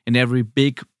vocal in every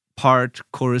big part,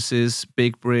 choruses,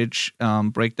 big bridge,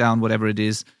 breakdown, whatever it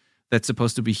is that's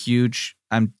supposed to be huge.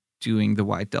 I'm doing the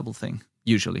wide double thing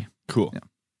usually. Cool.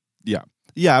 Yeah.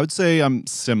 I would say I'm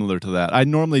similar to that. I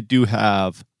normally do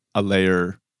have a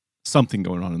layer, something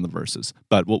going on in the verses,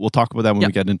 but we'll talk about that when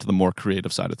we get into the more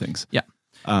creative side of things. Yeah.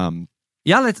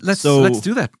 Yeah, let's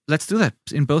do that. Let's do that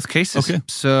in both cases. Okay.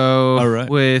 So All right.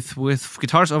 with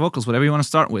guitars or vocals, whatever you want to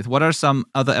start with, what are some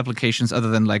other applications other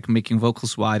than like making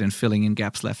vocals wide and filling in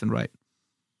gaps left and right?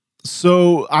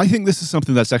 So I think this is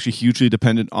something that's actually hugely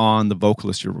dependent on the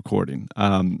vocalist you're recording.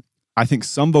 I think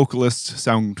some vocalists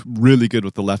sound really good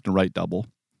with the left and right double,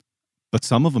 but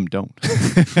some of them don't.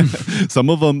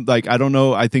 Some of them, like, I don't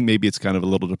know. I think maybe it's kind of a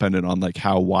little dependent on like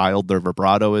how wild their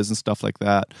vibrato is and stuff like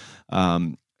that,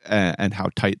 and how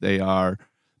tight they are.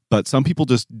 But some people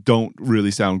just don't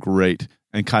really sound great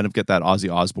and kind of get that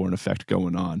Ozzy Osbourne effect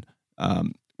going on.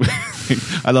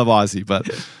 I love Ozzy, but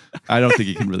I don't think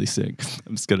he can really sing.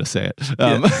 I'm just gonna say it.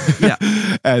 Yeah.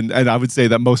 And I would say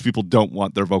that most people don't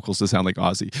want their vocals to sound like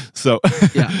Ozzy. So,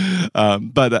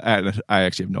 but I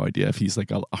actually have no idea if he's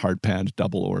like a hard pan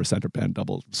double or a center pan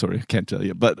double. Sorry, I can't tell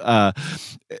you. But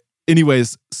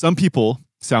anyways, some people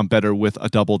sound better with a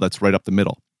double that's right up the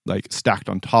middle, like stacked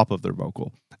on top of their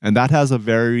vocal, and that has a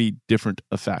very different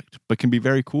effect, but can be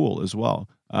very cool as well.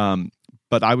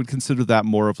 But I would consider that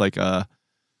more of like a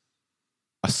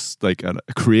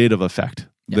creative effect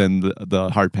than the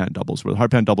hard pan doubles, where the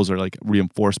hard pan doubles are like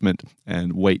reinforcement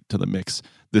and weight to the mix.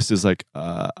 This is like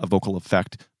a vocal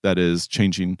effect that is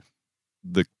changing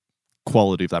the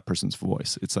quality of that person's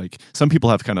voice. It's like some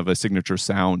people have kind of a signature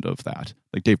sound of that,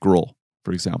 like Dave Grohl,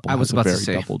 for example. I was about to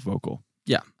say doubled vocal.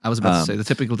 Yeah, I was about to say the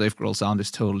typical Dave Grohl sound is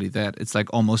totally that. It's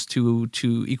like almost two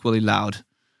equally loud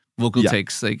vocal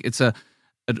takes. Like it's a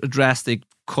drastic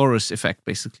chorus effect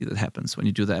basically that happens when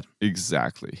you do that.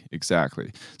 Exactly.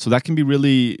 So that can be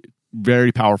really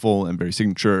very powerful and very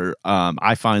signature.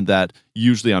 I find that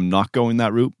usually I'm not going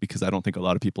that route because I don't think a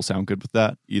lot of people sound good with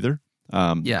that either.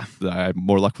 I have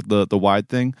more luck with the wide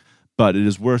thing, but it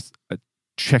is worth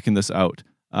checking this out.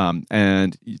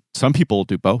 And some people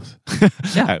do both.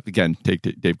 Again, take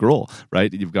Dave Grohl,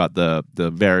 right? You've got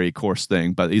the very coarse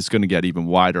thing, but he's going to get even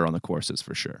wider on the courses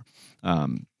for sure.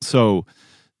 So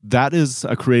that is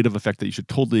a creative effect that you should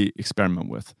totally experiment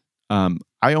with. I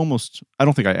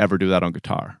don't think I ever do that on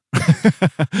guitar.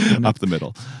 Up the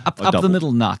middle. Up the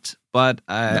middle, not. But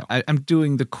I'm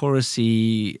doing the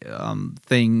chorusy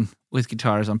thing with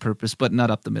guitars on purpose, but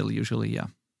not up the middle usually,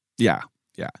 Yeah,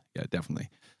 definitely.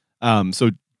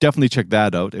 So definitely check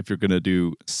that out if you're going to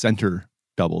do center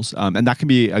doubles. And that can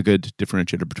be a good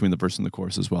differentiator between the verse and the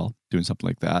chorus as well, doing something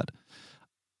like that.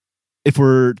 If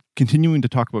we're continuing to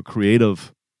talk about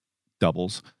creative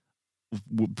doubles,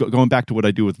 going back to what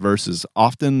I do with verses,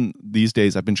 often these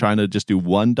days I've been trying to just do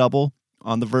one double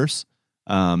on the verse,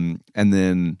 and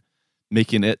then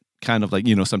making it kind of like,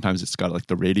 sometimes it's got like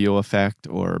the radio effect,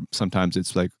 or sometimes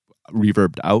it's like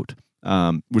reverbed out,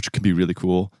 which can be really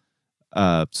cool.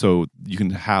 So you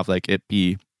can have like it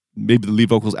be maybe the lead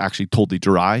vocal is actually totally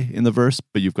dry in the verse,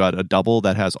 but you've got a double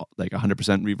that has like 100%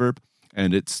 reverb,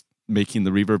 and it's making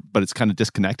the reverb, but it's kind of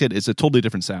disconnected. It's a totally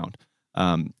different sound.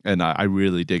 And I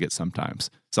really dig it sometimes.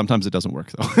 Sometimes it doesn't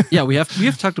work though. Yeah, we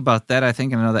have talked about that, I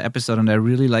think, in another episode, and I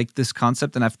really like this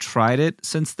concept, and I've tried it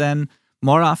since then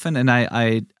more often, and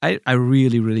I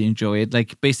really, really enjoy it.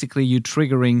 Like basically you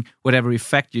triggering whatever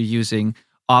effect you're using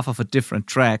off of a different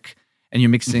track, and you're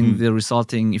mixing the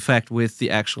resulting effect with the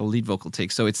actual lead vocal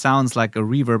take. So it sounds like a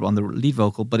reverb on the lead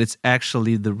vocal, but it's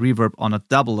actually the reverb on a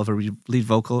double of a lead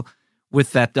vocal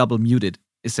with that double muted,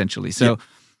 essentially. So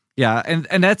yeah,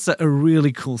 and that's a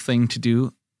really cool thing to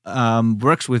do.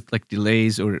 Works with like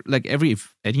delays, or like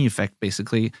any effect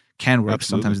basically can work.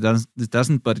 Absolutely. Sometimes it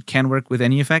doesn't, but it can work with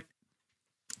any effect.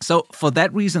 So for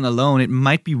that reason alone, it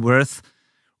might be worth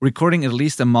recording at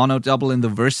least a mono double in the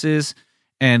verses,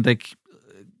 and like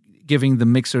giving the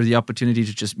mixer the opportunity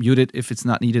to just mute it if it's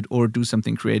not needed, or do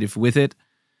something creative with it.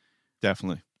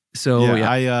 Definitely. So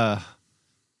I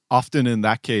often in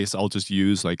that case, I'll just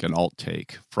use like an alt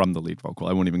take from the lead vocal.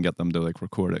 I won't even get them to like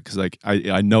record it, because like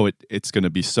I know it's going to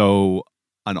be so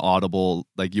unaudible.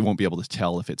 Like you won't be able to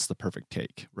tell if it's the perfect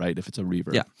take, right? If it's a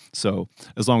reverb. Yeah. So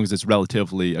as long as it's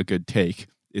relatively a good take,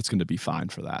 it's going to be fine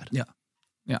for that.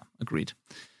 Yeah, agreed.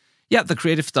 Yeah, the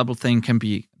creative double thing can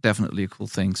be definitely a cool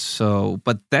thing. So,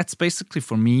 but that's basically,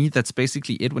 for me, that's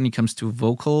basically it when it comes to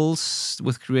vocals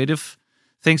with creative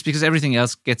things, because everything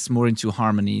else gets more into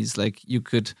harmonies. Like you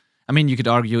could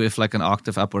argue if like an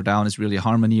octave up or down is really a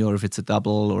harmony, or if it's a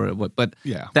double or what, but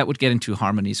that would get into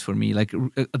harmonies for me. Like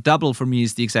a double for me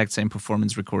is the exact same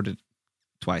performance recorded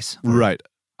twice. Right.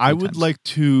 I would like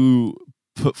to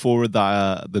put forward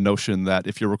the notion that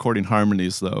if you're recording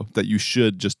harmonies, though, that you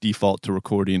should just default to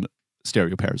recording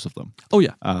stereo pairs of them. Oh,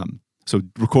 yeah. So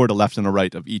record a left and a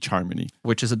right of each harmony.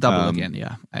 Which is a double again,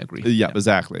 yeah, I agree. Yeah,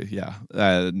 exactly, yeah.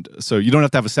 And so you don't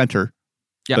have to have a center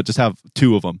Yeah. but just have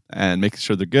 2 of them and make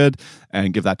sure they're good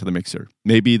and give that to the mixer.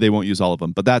 Maybe they won't use all of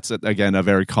them, but that's, again, a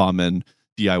very common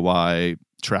DIY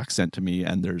track sent to me,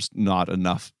 and there's not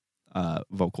enough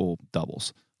vocal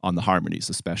doubles on the harmonies,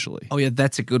 especially. Oh yeah,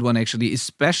 that's a good one actually,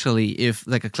 especially if,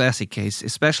 like a classic case,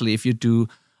 especially if you do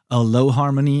a low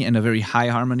harmony and a very high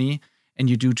harmony and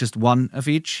you do just one of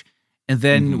each. And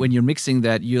then when you're mixing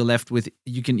that, you're left with,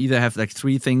 you can either have like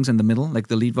 3 things in the middle, like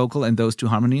the lead vocal and those 2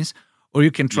 harmonies, or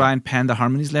you can try and pan the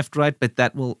harmonies left, right, but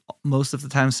that will most of the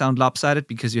time sound lopsided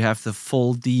because you have the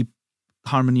full deep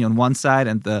harmony on one side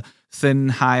and the thin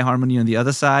high harmony on the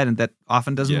other side, and that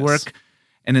often doesn't work.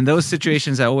 And in those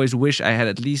situations, I always wish I had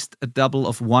at least a double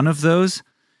of one of those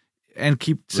and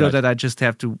keep so that I just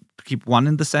have to keep one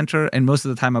in the center. And most of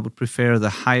the time, I would prefer the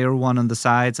higher one on the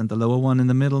sides and the lower one in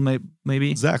the middle,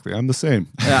 maybe. Exactly. I'm the same.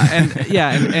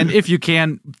 And if you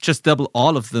can, just double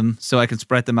all of them so I can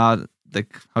spread them out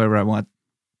like however I want.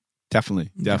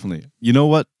 Definitely. You know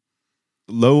what?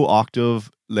 Low octave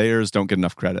layers don't get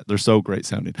enough credit. They're so great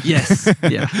sounding. Yes.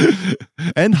 Yeah.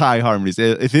 And high harmonies.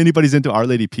 If anybody's into Our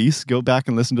Lady Peace, go back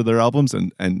and listen to their albums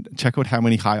and check out how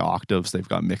many high octaves they've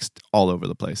got mixed all over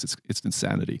the place. It's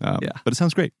insanity. But it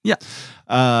sounds great. Yeah.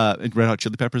 And Red Hot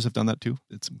Chili Peppers have done that too.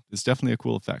 It's definitely a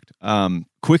cool effect.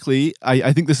 Quickly,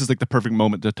 I think this is like the perfect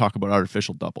moment to talk about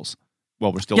artificial doubles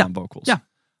while we're still on vocals. Yeah.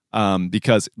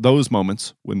 Because those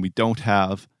moments when we don't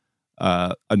have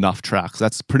enough tracks,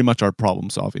 that's pretty much our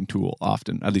problem-solving tool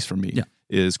often, at least for me,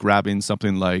 is grabbing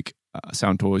something like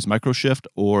Soundtoys Microshift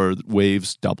or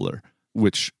Waves Doubler,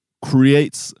 which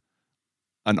creates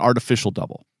an artificial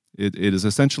double. It is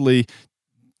essentially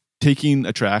taking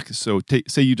a track, so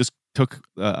say you just took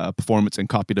a performance and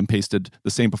copied and pasted the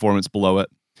same performance below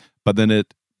it, but then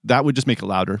that would just make it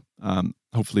louder.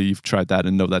 Hopefully you've tried that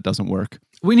and know that doesn't work.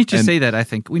 We need to say that, I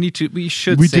think. We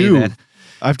should say that.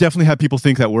 I've definitely had people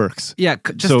think that works. Yeah,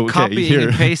 copying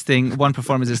and pasting one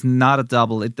performance is not a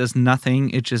double. It does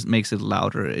nothing. It just makes it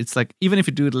louder. It's like, even if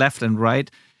you do it left and right,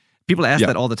 people ask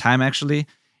that all the time, actually.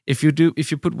 If you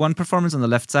put one performance on the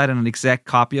left side and an exact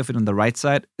copy of it on the right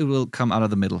side, it will come out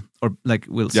of the middle, or like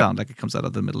will sound like it comes out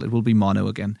of the middle. It will be mono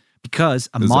again, because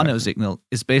a mono signal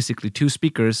is basically 2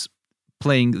 speakers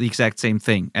playing the exact same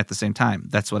thing at the same time.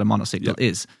 That's what a mono signal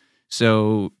is.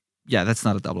 So yeah, that's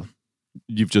not a double.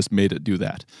 You've just made it do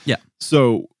that. Yeah.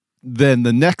 So then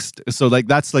that's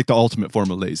like the ultimate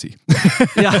form of lazy.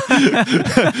 Yeah.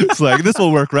 It's like, this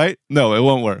will work, right? No, it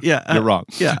won't work. Yeah. You're wrong.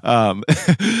 Yeah.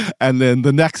 And then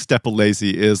the next step of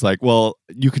lazy is like, well,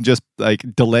 you can just like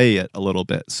delay it a little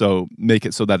bit. So make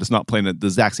it so that it's not playing at the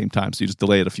exact same time. So you just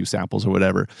delay it a few samples or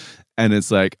whatever. And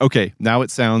it's like, okay, now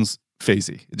it sounds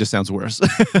phasey. It just sounds worse.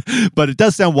 But it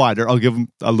does sound wider. I'll give them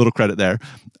a little credit there.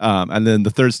 And then the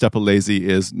third step of lazy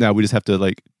is now we just have to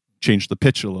like change the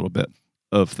pitch a little bit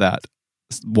of that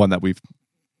one that we've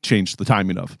changed the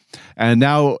timing of. And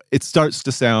now it starts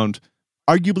to sound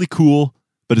arguably cool,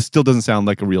 but it still doesn't sound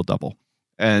like a real double.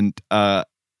 And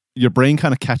your brain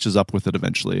kind of catches up with it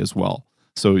eventually as well.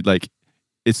 So like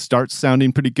it starts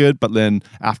sounding pretty good, but then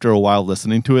after a while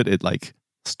listening to it, it like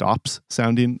stops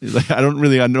sounding. Like, I don't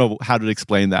know how to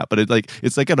explain that, but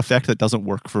it's like an effect that doesn't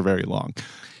work for very long.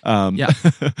 You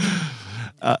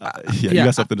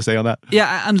got something to say on that?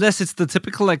 Yeah, unless it's the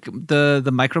typical like the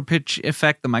micro pitch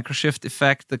effect, the microshift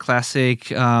effect, the classic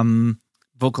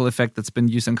vocal effect that's been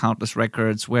used on countless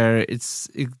records, where it's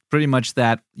pretty much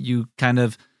that you kind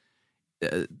of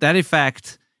that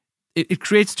effect. It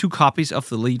creates 2 copies of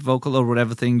the lead vocal or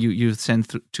whatever thing you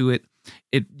send to it.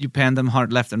 You pan them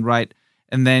hard left and right.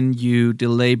 And then you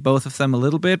delay both of them a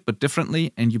little bit, but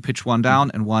differently, and you pitch one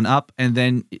down and one up, and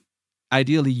then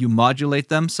ideally you modulate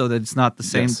them so that it's not the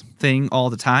same thing all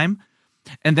the time.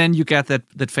 And then you get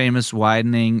that famous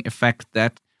widening effect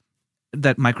that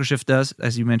Microshift does,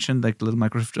 as you mentioned, like the little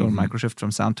Microshift or Microshift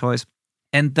from Soundtoys.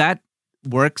 And that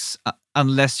works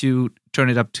unless you turn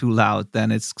it up too loud,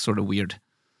 then it's sort of weird.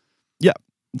 Yeah.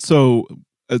 So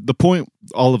the point,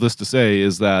 all of this to say,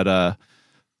 is that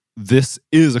this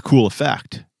is a cool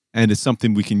effect, and it's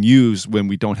something we can use when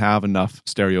we don't have enough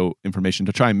stereo information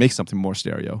to try and make something more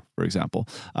stereo, for example.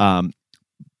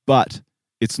 But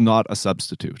it's not a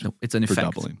substitute. No, it's an effect.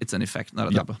 Doubling. It's an effect, not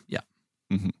a double. Yeah.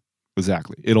 Mm-hmm.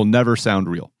 Exactly. It'll never sound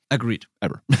real. Agreed.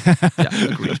 Ever.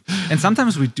 Yeah, agreed. And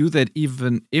sometimes we do that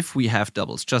even if we have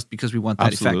doubles, just because we want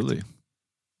that effect. Absolutely.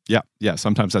 Yeah.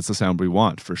 Sometimes that's the sound we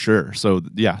want, for sure. So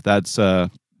yeah, that's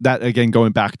that again,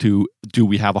 going back to, do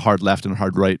we have a hard left and a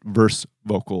hard right verse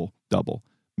vocal double?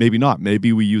 Maybe not.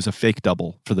 Maybe we use a fake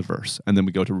double for the verse, and then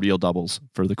we go to real doubles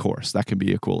for the chorus. That can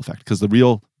be a cool effect, because the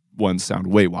real ones sound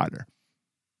way wider.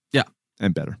 Yeah.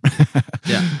 And better.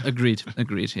 Yeah, agreed.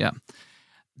 Yeah.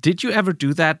 Did you ever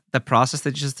do that process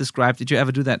that you just described? Did you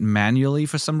ever do that manually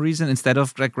for some reason instead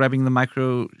of like grabbing the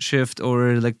micro shift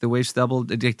or like the waves double?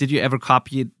 Did you ever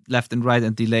copy it left and right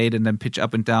and delay it and then pitch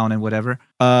up and down and whatever?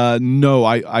 No,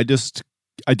 I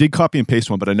did copy and paste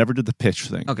one, but I never did the pitch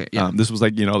thing. Okay, yeah. This was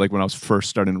like, like when I was first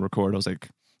starting to record, I was like,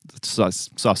 saw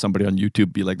somebody on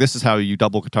YouTube be like, this is how you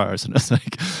double guitars. And I was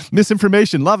like,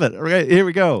 misinformation, love it. All right, here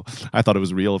we go. I thought it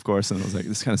was real, of course. And I was like,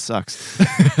 this kind of sucks.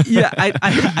 Yeah,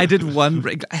 I did one,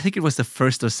 I think it was the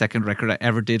first or second record I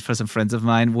ever did for some friends of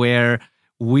mine where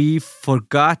we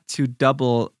forgot to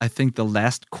double, I think, the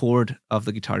last chord of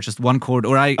the guitar, just one chord,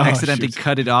 or I accidentally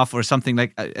cut it off or something.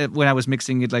 Like when I was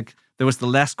mixing it, like there was the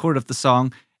last chord of the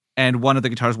song and one of the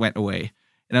guitars went away.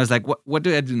 And I was like, what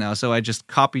do I do now? So I just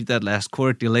copied that last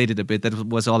chord, delayed it a bit. That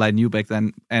was all I knew back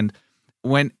then. And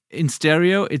when in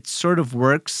stereo, it sort of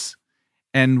works.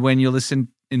 And when you listen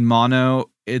in mono,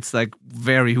 it's like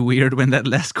very weird when that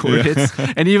last chord hits.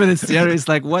 And even in stereo, it's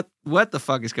like, what the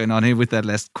fuck is going on here with that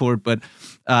last chord? But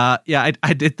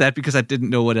I did that because I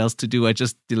didn't know what else to do. I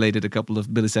just delayed it a couple of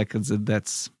milliseconds, and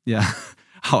that's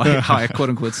how I quote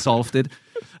unquote solved it.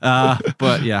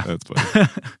 But yeah, that's funny.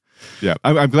 Yeah,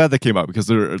 I'm glad that came out because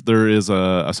there is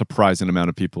a surprising amount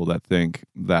of people that think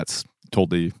that's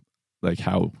totally like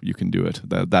how you can do it,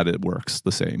 that it works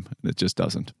the same. And it just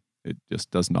doesn't. It just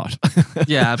does not.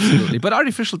 Yeah, absolutely. But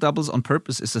artificial doubles on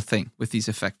purpose is a thing with these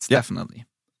effects, definitely.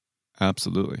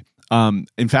 Absolutely.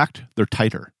 In fact, they're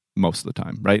tighter most of the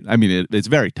time, right? I mean, it's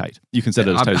very tight. You can set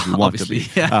it as tight as you want to be.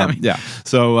 Yeah,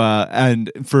 So,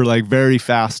 and for like very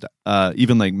fast,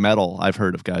 even like metal, I've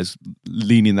heard of guys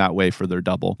leaning that way for their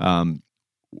double.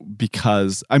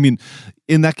 Because I mean,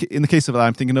 in the case of what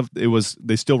I'm thinking of,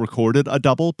 they still recorded a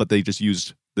double, but they just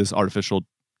used this artificial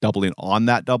doubling on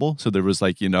that double. So there was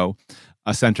like,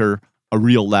 a center, a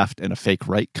real left, and a fake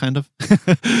right kind of.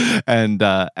 and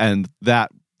that,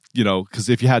 because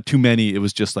if you had too many, it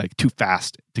was just like too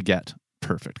fast to get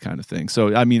perfect kind of thing.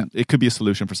 So, I mean, it could be a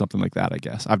solution for something like that, I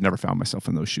guess. I've never found myself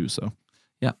in those shoes, so.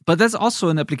 Yeah, but that's also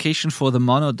an application for the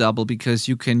mono double because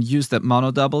you can use that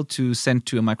mono double to send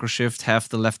to a microshift, have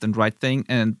the left and right thing,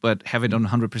 but have it on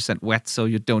 100% wet so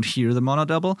you don't hear the mono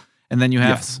double. And then you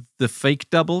have the fake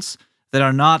doubles that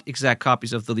are not exact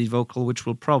copies of the lead vocal, which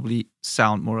will probably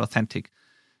sound more authentic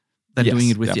than doing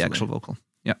it with the actual vocal.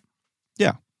 Yeah.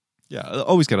 Yeah. Yeah.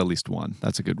 Always get at least one.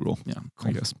 That's a good rule. Yeah. Cool.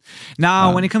 I guess.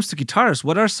 Now, when it comes to guitars,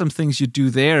 what are some things you do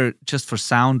there just for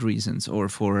sound reasons or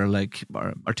for like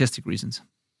artistic reasons,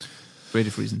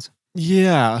 creative reasons?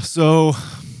 Yeah. So,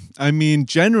 I mean,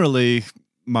 generally,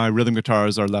 my rhythm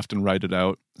guitars are left and righted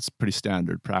out. It's pretty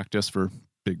standard practice for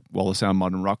big wall of sound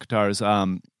modern rock guitars.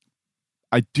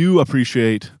 I do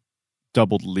appreciate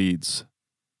doubled leads,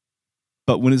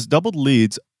 but when it's doubled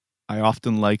leads, I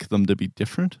often like them to be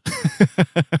different.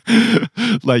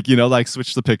 Like, like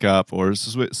switch the pickup or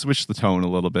switch the tone a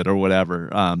little bit or whatever.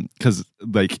 Because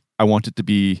like I want it to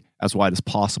be as wide as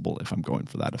possible if I'm going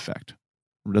for that effect.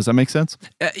 Does that make sense?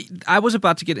 I was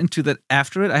about to get into that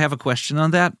after it. I have a question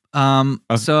on that.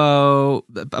 So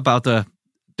about the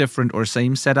different or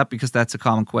same setup, because that's a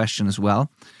common question as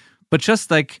well. But just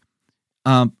like,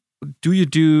 do you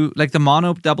do like the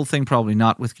mono double thing? Probably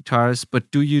not with guitars,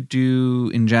 but do you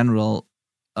do in general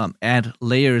add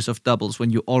layers of doubles when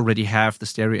you already have the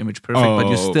stereo image perfect, but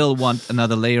you still want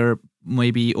another layer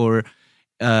maybe, or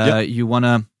you want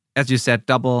to, as you said,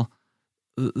 double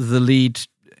the lead,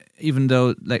 even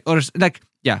though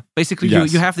basically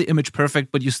you have the image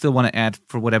perfect, but you still want to add,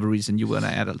 for whatever reason, you want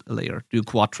to add a layer, do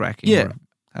quad tracking. Yeah. Or,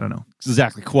 I don't know.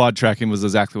 Exactly. Quad tracking was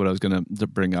exactly what I was going to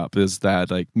bring up, is that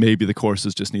like maybe the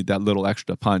courses just need that little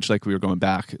extra punch. Like we were going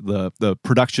back, the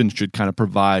production should kind of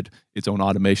provide its own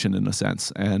automation in a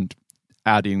sense, and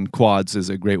adding quads is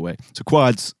a great way. So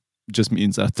quads just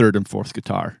means a third and fourth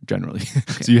guitar generally.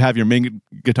 Okay. So you have your main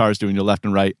guitars doing your left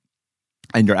and right,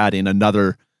 and you're adding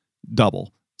another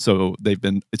double. So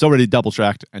it's already double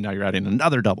tracked, and now you're adding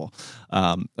another double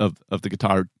of the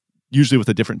guitar, usually with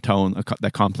a different tone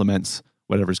that complements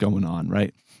whatever's going on,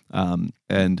 right?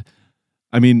 And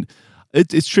I mean,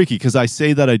 it's tricky because I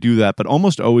say that I do that, but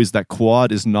almost always that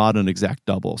quad is not an exact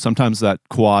double. Sometimes that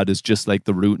quad is just like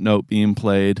the root note being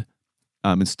played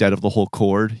instead of the whole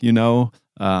chord,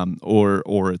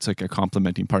 or it's like a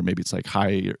complementing part. Maybe it's like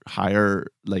higher,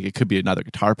 like it could be another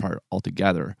guitar part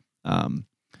altogether.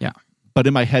 Yeah. But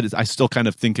in my head, I still kind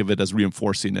of think of it as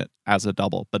reinforcing it as a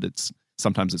double, but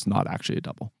sometimes it's not actually a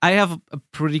double. I have a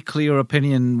pretty clear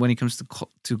opinion when it comes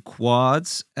to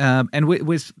quads, and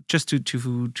with just to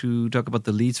talk about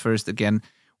the leads first again.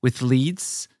 With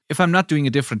leads, if I'm not doing a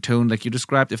different tone like you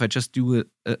described, if I just do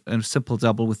a simple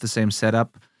double with the same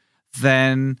setup,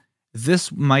 then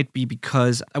this might be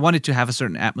because I wanted to have a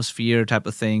certain atmosphere type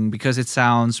of thing, because it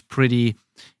sounds pretty,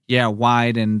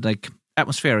 wide and like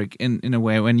atmospheric in a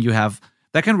way. When you have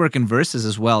that can work in verses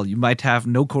as well. You might have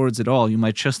no chords at all. You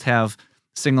might just have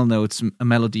single notes, a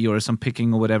melody or some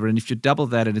picking or whatever. And if you double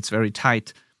that and it's very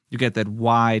tight, you get that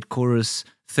wide chorus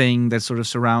thing that sort of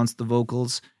surrounds the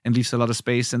vocals and leaves a lot of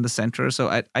space in the center. So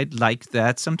I like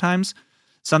that sometimes.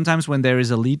 Sometimes when there is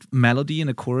a lead melody in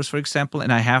a chorus, for example,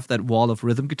 and I have that wall of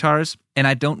rhythm guitars, and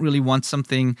I don't really want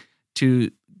something to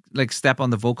like step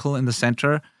on the vocal in the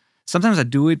center, sometimes I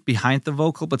do it behind the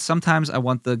vocal, but sometimes I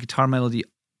want the guitar melody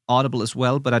audible as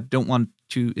well, but I don't want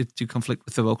it to conflict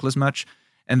with the vocal as much.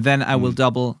 And then I will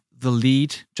double the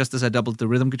lead, just as I doubled the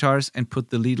rhythm guitars, and put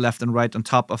the lead left and right on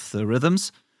top of the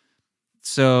rhythms.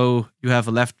 So you have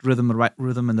a left rhythm, a right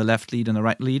rhythm, and the left lead and the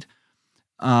right lead.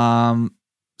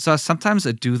 So sometimes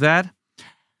I do that.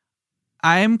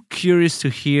 I'm curious to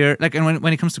hear, like, and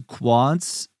when it comes to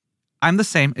quads, I'm the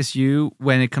same as you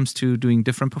when it comes to doing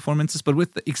different performances, but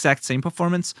with the exact same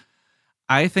performance,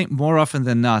 I think more often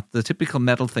than not, the typical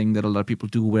metal thing that a lot of people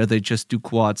do where they just do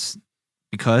quads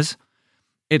because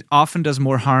it often does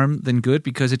more harm than good,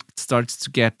 because it starts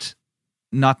to get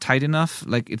not tight enough.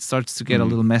 Like it starts to get a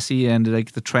little messy, and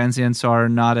like the transients are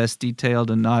not as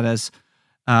detailed and not as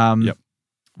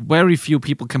very few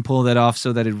people can pull that off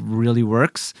so that it really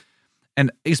works.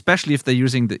 And especially if they're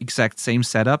using the exact same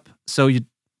setup. So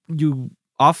you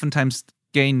oftentimes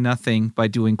gain nothing by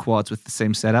doing quads with the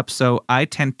same setup. So I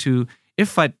tend to,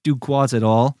 if I do quads at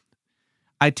all,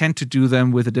 I tend to do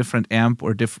them with a different amp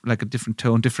or like a different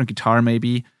tone, different guitar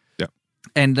maybe. Yeah.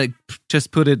 And like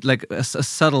just put it like a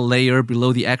subtle layer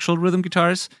below the actual rhythm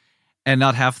guitars and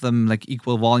not have them like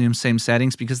equal volume, same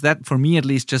settings, because that for me at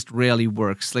least just rarely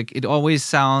works. Like it always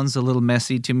sounds a little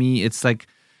messy to me. It's like,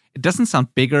 it doesn't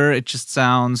sound bigger. It just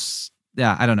sounds,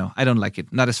 I don't know. I don't like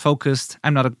it. Not as focused.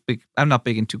 I'm not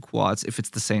big into quads if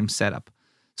it's the same setup.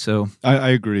 So I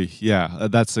agree. Yeah,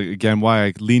 that's again why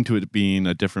I lean to it being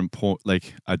a different point,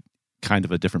 like a kind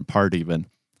of a different part even.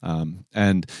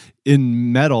 And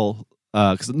in metal,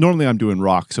 because normally I'm doing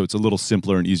rock, so it's a little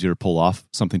simpler and easier to pull off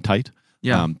something tight.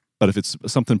 Yeah. But if it's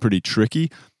something pretty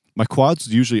tricky, my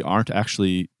quads usually aren't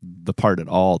actually the part at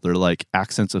all. They're like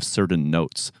accents of certain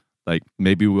notes. Like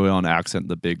maybe we want to accent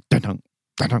the big dun-dun,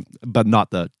 dun-dun, but not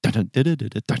the dun-dun,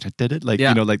 dun-dun, like,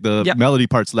 you know, like the melody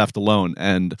part's left alone,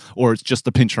 or it's just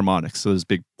the pinch harmonics. So there's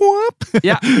big whoop,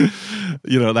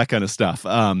 you know, that kind of stuff.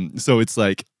 So it's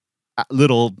like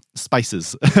little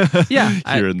spices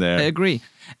here and there. I agree.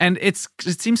 And it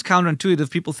seems counterintuitive.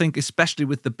 People think, especially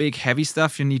with the big heavy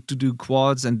stuff, you need to do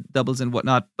quads and doubles and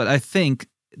whatnot. But I think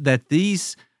that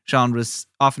these genres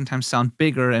oftentimes sound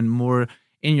bigger and more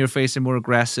in your face and more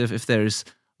aggressive if there's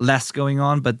less going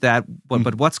on. But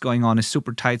what's going on is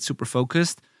super tight, super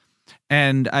focused.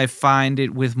 And I find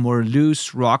it with more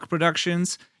loose rock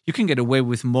productions, you can get away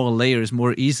with more layers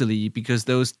more easily, because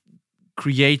those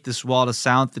create this wall of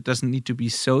sound that doesn't need to be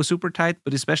so super tight.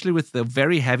 But especially with the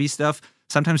very heavy stuff,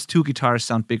 sometimes 2 guitars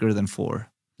sound bigger than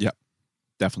 4. Yeah,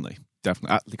 definitely.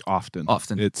 Like often.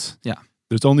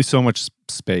 There's only so much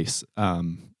space,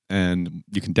 and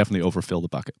you can definitely overfill the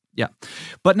bucket. Yeah,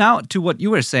 but now to what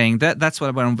you were saying, that's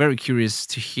what I'm very curious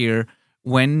to hear.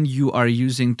 When you are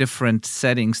using different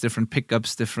settings, different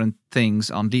pickups, different things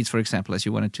on leads, for example, as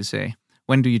you wanted to say,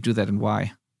 when do you do that and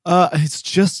why? It's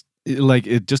just like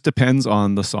it just depends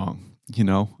on the song, you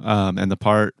know, and the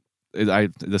part.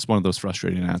 That's one of those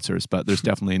frustrating answers, but there's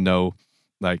definitely no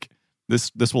like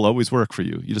this will always work for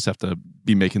you. You just have to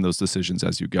be making those decisions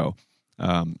as you go.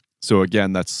 So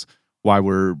again, that's why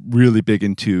we're really big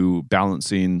into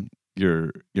balancing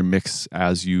your mix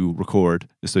as you record,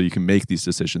 so you can make these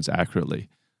decisions accurately.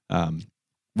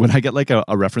 When I get like a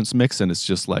reference mix and it's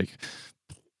just like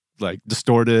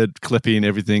distorted, clipping,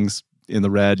 everything's in the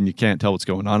red and you can't tell what's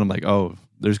going on, I'm like, oh,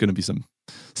 there's going to be some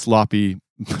sloppy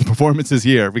performances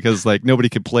here, because like nobody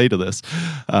could play to this.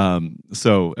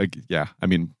 So yeah, I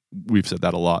mean, we've said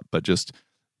that a lot, but just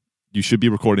you should be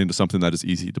recording to something that is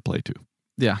easy to play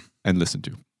to, and listen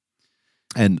to,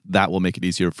 and that will make it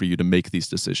easier for you to make these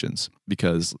decisions.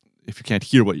 Because if you can't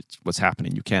hear what's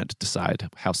happening, you can't decide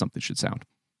how something should sound.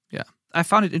 Yeah, I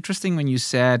found it interesting when you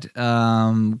said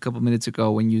a couple minutes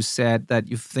ago, when you said that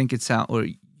you think it sounds, or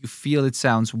you feel it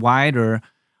sounds wider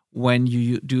when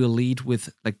you do a lead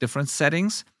with like different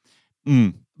settings.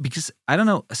 Because I don't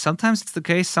know, sometimes it's the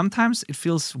case. Sometimes it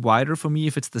feels wider for me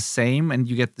if it's the same and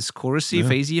you get this chorusy,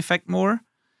 phasey effect more.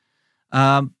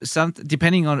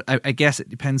 Depending on, I guess it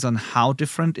depends on how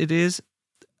different it is.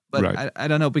 But I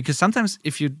don't know, because sometimes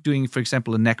if you're doing, for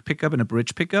example, a neck pickup and a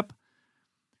bridge pickup,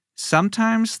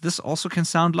 sometimes this also can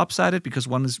sound lopsided because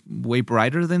one is way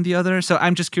brighter than the other. So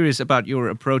I'm just curious about your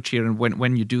approach here and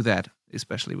when you do that,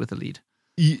 especially with the lead.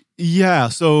 Yeah,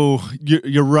 so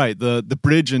you're right. The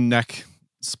bridge and neck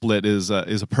split is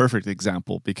a perfect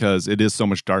example because it is so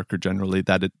much darker generally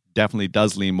that it definitely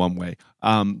does lean one way.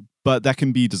 But that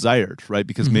can be desired, right?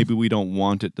 Because maybe we don't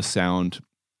want it to sound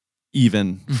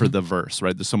even for the verse,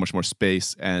 right? There's so much more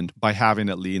space, and by having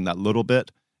it lean that little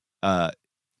bit,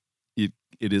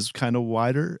 it is kind of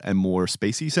wider and more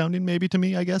spacey sounding. Maybe to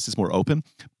me, I guess it's more open.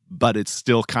 But it's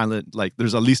still kind of like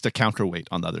there's at least a counterweight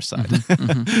on the other side.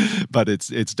 But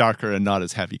it's darker and not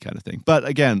as heavy kind of thing. But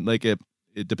again, like it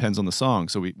depends on the song.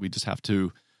 So we just have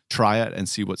to try it and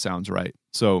see what sounds right.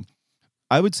 So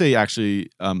I would say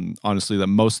actually, honestly, that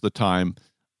most of the time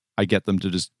I get them to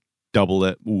just double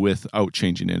it without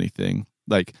changing anything.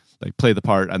 Like play the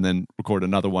part and then record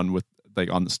another one with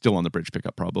still on the bridge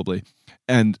pickup probably.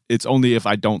 And it's only if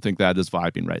I don't think that is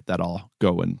vibing right that I'll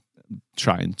go and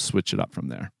try and switch it up from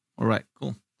there. All right,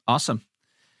 cool. Awesome.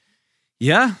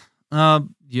 Yeah. Do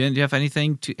you have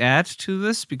anything to add to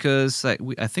this? Because I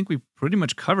think we pretty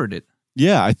much covered it.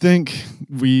 Yeah, I think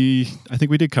we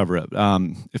did cover it.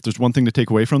 If there's one thing to take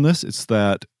away from this, it's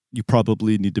that you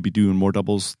probably need to be doing more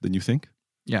doubles than you think.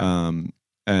 Yeah.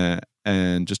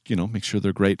 And just, make sure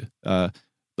they're great.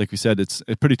 Like we said, it's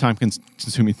a pretty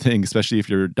time-consuming thing, especially if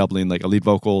you're doubling like a lead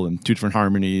vocal and two different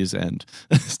harmonies and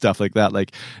stuff like that.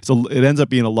 Like, so it ends up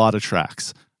being a lot of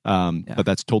tracks, but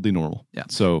that's totally normal. Yeah.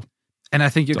 So, and I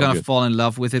think you're gonna fall in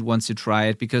love with it once you try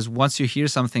it, because once you hear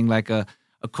something like a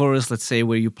chorus, let's say,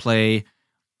 where you play,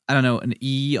 I don't know, an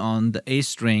E on the A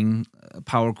string,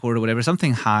 power chord or whatever,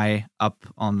 something high up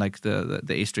on like the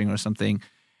A string or something.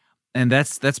 And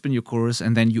that's been your chorus,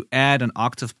 and then you add an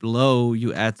octave below.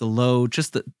 You add the low,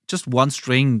 just one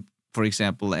string, for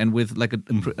example, and with like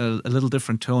a little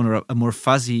different tone or a more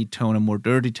fuzzy tone, a more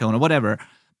dirty tone, or whatever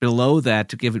below that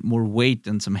to give it more weight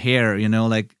and some hair,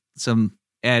 like some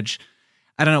edge.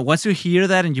 I don't know. Once you hear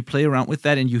that and you play around with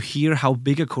that, and you hear how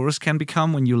big a chorus can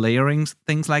become when you're layering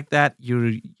things like that,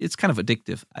 it's kind of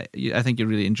addictive. I think you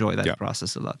really enjoy that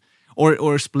process a lot.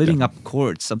 Or splitting up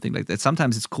chords, something like that.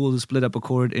 Sometimes it's cool to split up a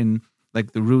chord in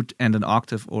like the root and an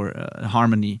octave or a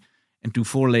harmony and do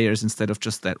 4 layers instead of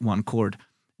just that one chord.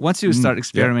 Once you start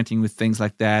experimenting with things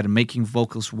like that and making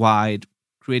vocals wide,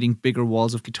 creating bigger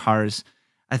walls of guitars,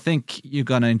 I think you're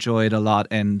going to enjoy it a lot.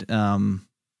 And I'm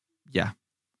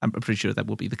pretty sure that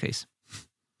will be the case.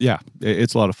 Yeah,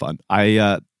 it's a lot of fun.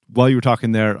 While you were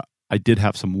talking there, I did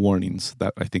have some warnings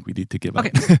that I think we need to give out.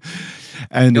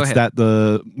 And it's that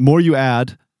the more you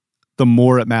add, the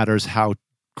more it matters how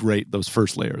great those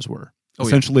first layers were.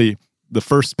 Essentially, the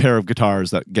first pair of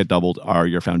guitars that get doubled are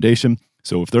your foundation.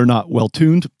 So if they're not well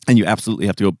tuned, and you absolutely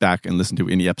have to go back and listen to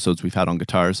any episodes we've had on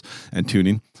guitars and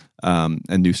tuning and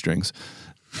new strings.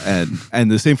 And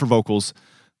the same for vocals.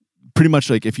 Pretty much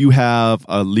like if you have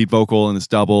a lead vocal and it's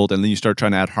doubled and then you start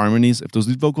trying to add harmonies, if those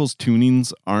lead vocals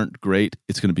tunings aren't great,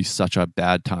 it's going to be such a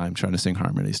bad time trying to sing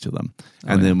harmonies to them.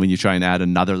 Then when you try and add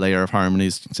another layer of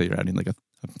harmonies, say you're adding like a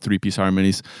 3-piece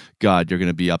harmonies, God, you're going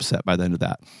to be upset by the end of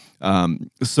that.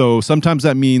 So sometimes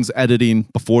that means editing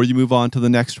before you move on to the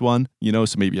next one, so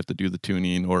maybe you have to do the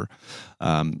tuning or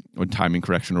timing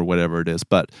correction or whatever it is.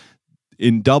 But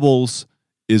in doubles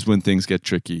is when things get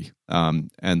tricky,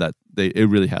 and that it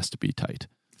really has to be tight.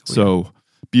 So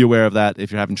be aware of that. If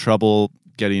you're having trouble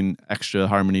getting extra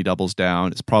harmony doubles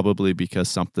down, it's probably because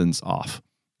something's off.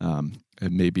 And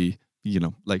maybe,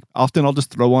 like often I'll just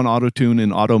throw on auto tune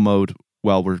in auto mode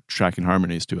while we're tracking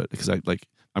harmonies to it, because I'm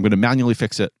going to manually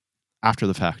fix it after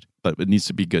the fact, but it needs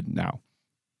to be good now.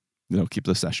 Keep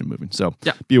the session moving. So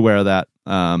be aware of that.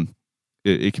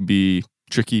 It can be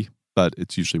tricky, but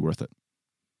it's usually worth it.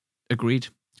 Agreed.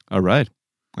 All right.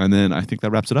 And then I think that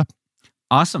wraps it up.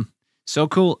 Awesome. So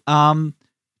cool.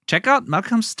 Check out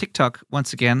Malcolm's TikTok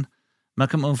once again.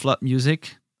 Malcolm O'Flot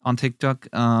Music on TikTok,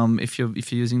 if you're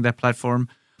using that platform.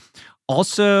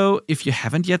 Also, if you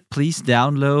haven't yet, please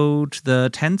download the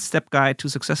 10-step guide to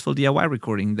successful DIY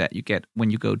recording that you get when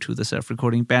you go to the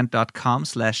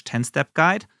selfrecordingband.com/10-step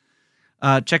guide.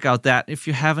 Check out that if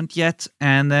you haven't yet.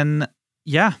 And then,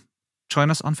 join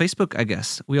us on Facebook, I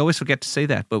guess. We always forget to say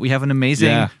that, but we have an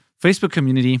amazing Facebook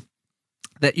community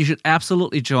that you should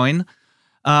absolutely join.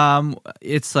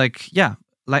 It's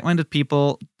like-minded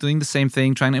people doing the same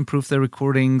thing, trying to improve their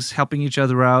recordings, helping each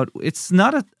other out. It's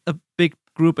not a big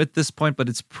group at this point, but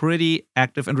it's pretty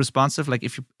active and responsive. Like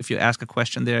if you ask a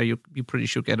question there, you pretty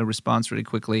sure get a response really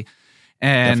quickly.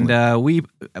 And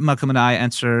Malcolm and I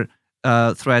answer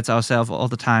threads ourselves all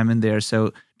the time in there.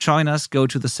 So join us. Go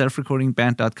to the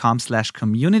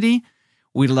selfrecordingband.com/community.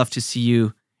 We'd love to see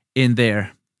you in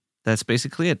there. That's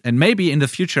basically it. And maybe in the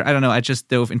future, I don't know, I just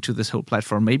dove into this whole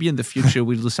platform. Maybe in the future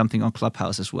we'll do something on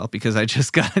Clubhouse as well, because I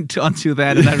just got onto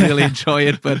that and I really enjoy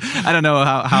it. But I don't know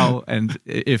how and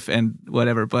if and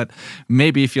whatever. But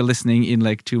maybe if you're listening in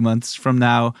like 2 months from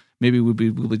now, maybe we'll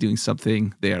be doing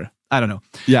something there. I don't know.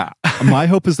 Yeah. My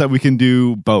hope is that we can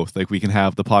do both. Like we can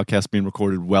have the podcast being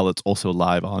recorded while it's also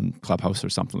live on Clubhouse or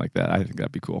something like that. I think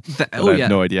that'd be cool. I have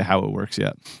no idea how it works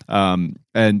yet. And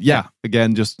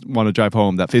again, just want to drive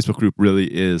home that Facebook group really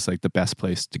is like the best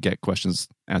place to get questions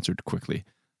answered quickly.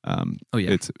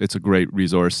 It's a great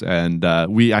resource, and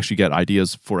we actually get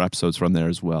ideas for episodes from there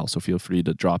as well. So feel free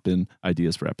to drop in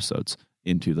ideas for episodes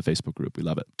into the Facebook group. We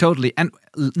love it. Totally. And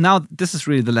now this is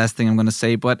really the last thing I'm going to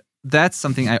say, but that's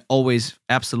something I always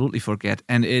absolutely forget.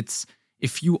 And it's,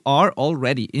 if you are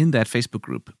already in that Facebook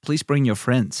group, please bring your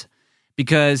friends,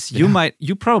 because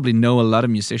you probably know a lot of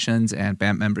musicians and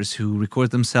band members who record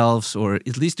themselves or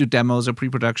at least do demos or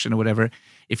pre-production or whatever.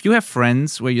 If you have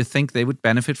friends where you think they would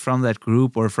benefit from that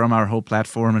group or from our whole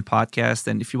platform and podcast,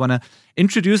 and if you want to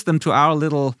introduce them to our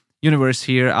little universe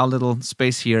here, our little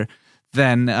space here,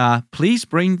 then please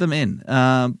bring them in.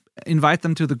 Invite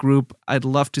them to the group. I'd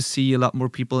love to see a lot more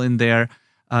people in there.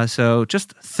 So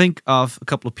just think of a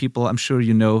couple of people. I'm sure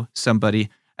you know somebody,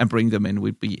 and bring them in.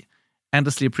 We'd be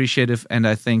endlessly appreciative, and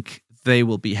I think they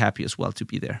will be happy as well to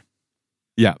be there.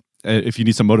 Yeah. If you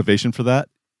need some motivation for that,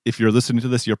 if you're listening to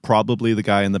this, you're probably the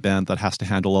guy in the band that has to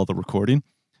handle all the recording.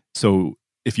 So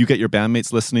if you get your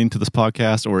bandmates listening to this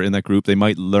podcast or in that group, they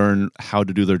might learn how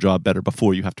to do their job better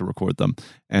before you have to record them.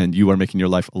 And you are making your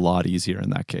life a lot easier in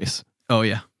that case. Oh,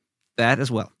 yeah. That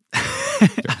as well.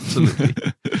 Absolutely.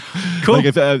 Cool. Like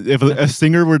if a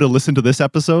singer were to listen to this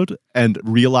episode and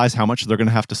realize how much they're going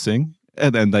to have to sing,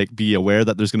 and then like be aware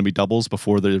that there's going to be doubles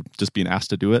before they're just being asked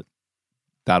to do it,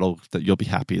 you'll be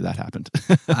happy that happened.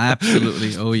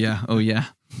 Absolutely. Oh yeah.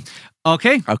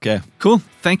 Okay. Cool.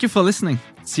 Thank you for listening.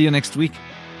 See you next week.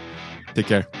 Take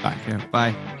care. Bye.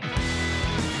 Bye.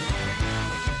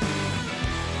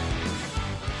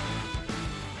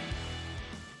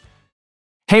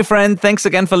 Hey friend, thanks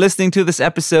again for listening to this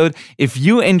episode. If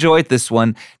you enjoyed this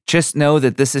one, just know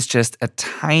that this is just a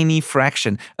tiny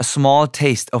fraction, a small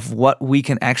taste of what we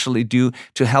can actually do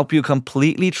to help you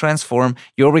completely transform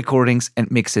your recordings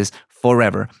and mixes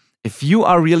forever. If you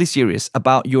are really serious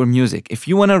about your music, if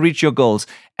you want to reach your goals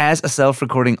as a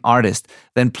self-recording artist,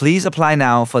 then please apply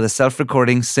now for the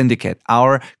Self-Recording Syndicate,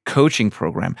 our coaching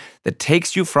program that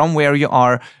takes you from where you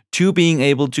are to being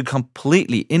able to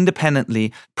completely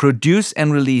independently produce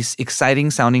and release exciting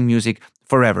sounding music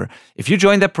forever. If you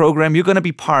join that program, you're going to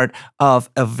be part of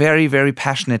a very, very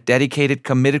passionate, dedicated,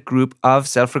 committed group of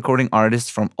self-recording artists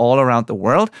from all around the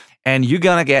world. And you're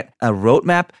going to get a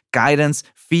roadmap, guidance,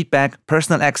 feedback,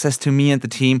 personal access to me and the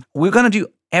team. We're going to do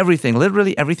everything,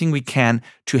 literally everything we can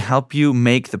to help you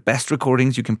make the best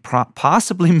recordings you can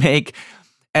possibly make.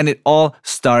 And it all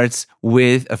starts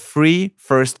with a free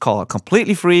first call,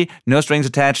 completely free, no strings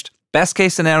attached. Best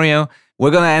case scenario,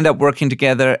 we're going to end up working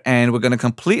together and we're going to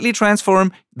completely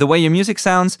transform the way your music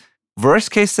sounds.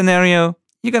 Worst case scenario,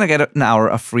 you're going to get an hour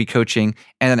of free coaching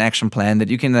and an action plan that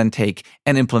you can then take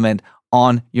and implement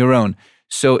on your own.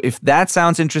 So if that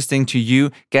sounds interesting to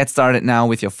you, get started now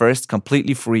with your first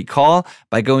completely free call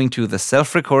by going to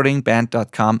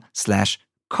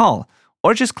theselfrecordingband.com/call,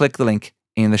 or just click the link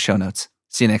in the show notes.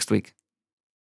 See you next week.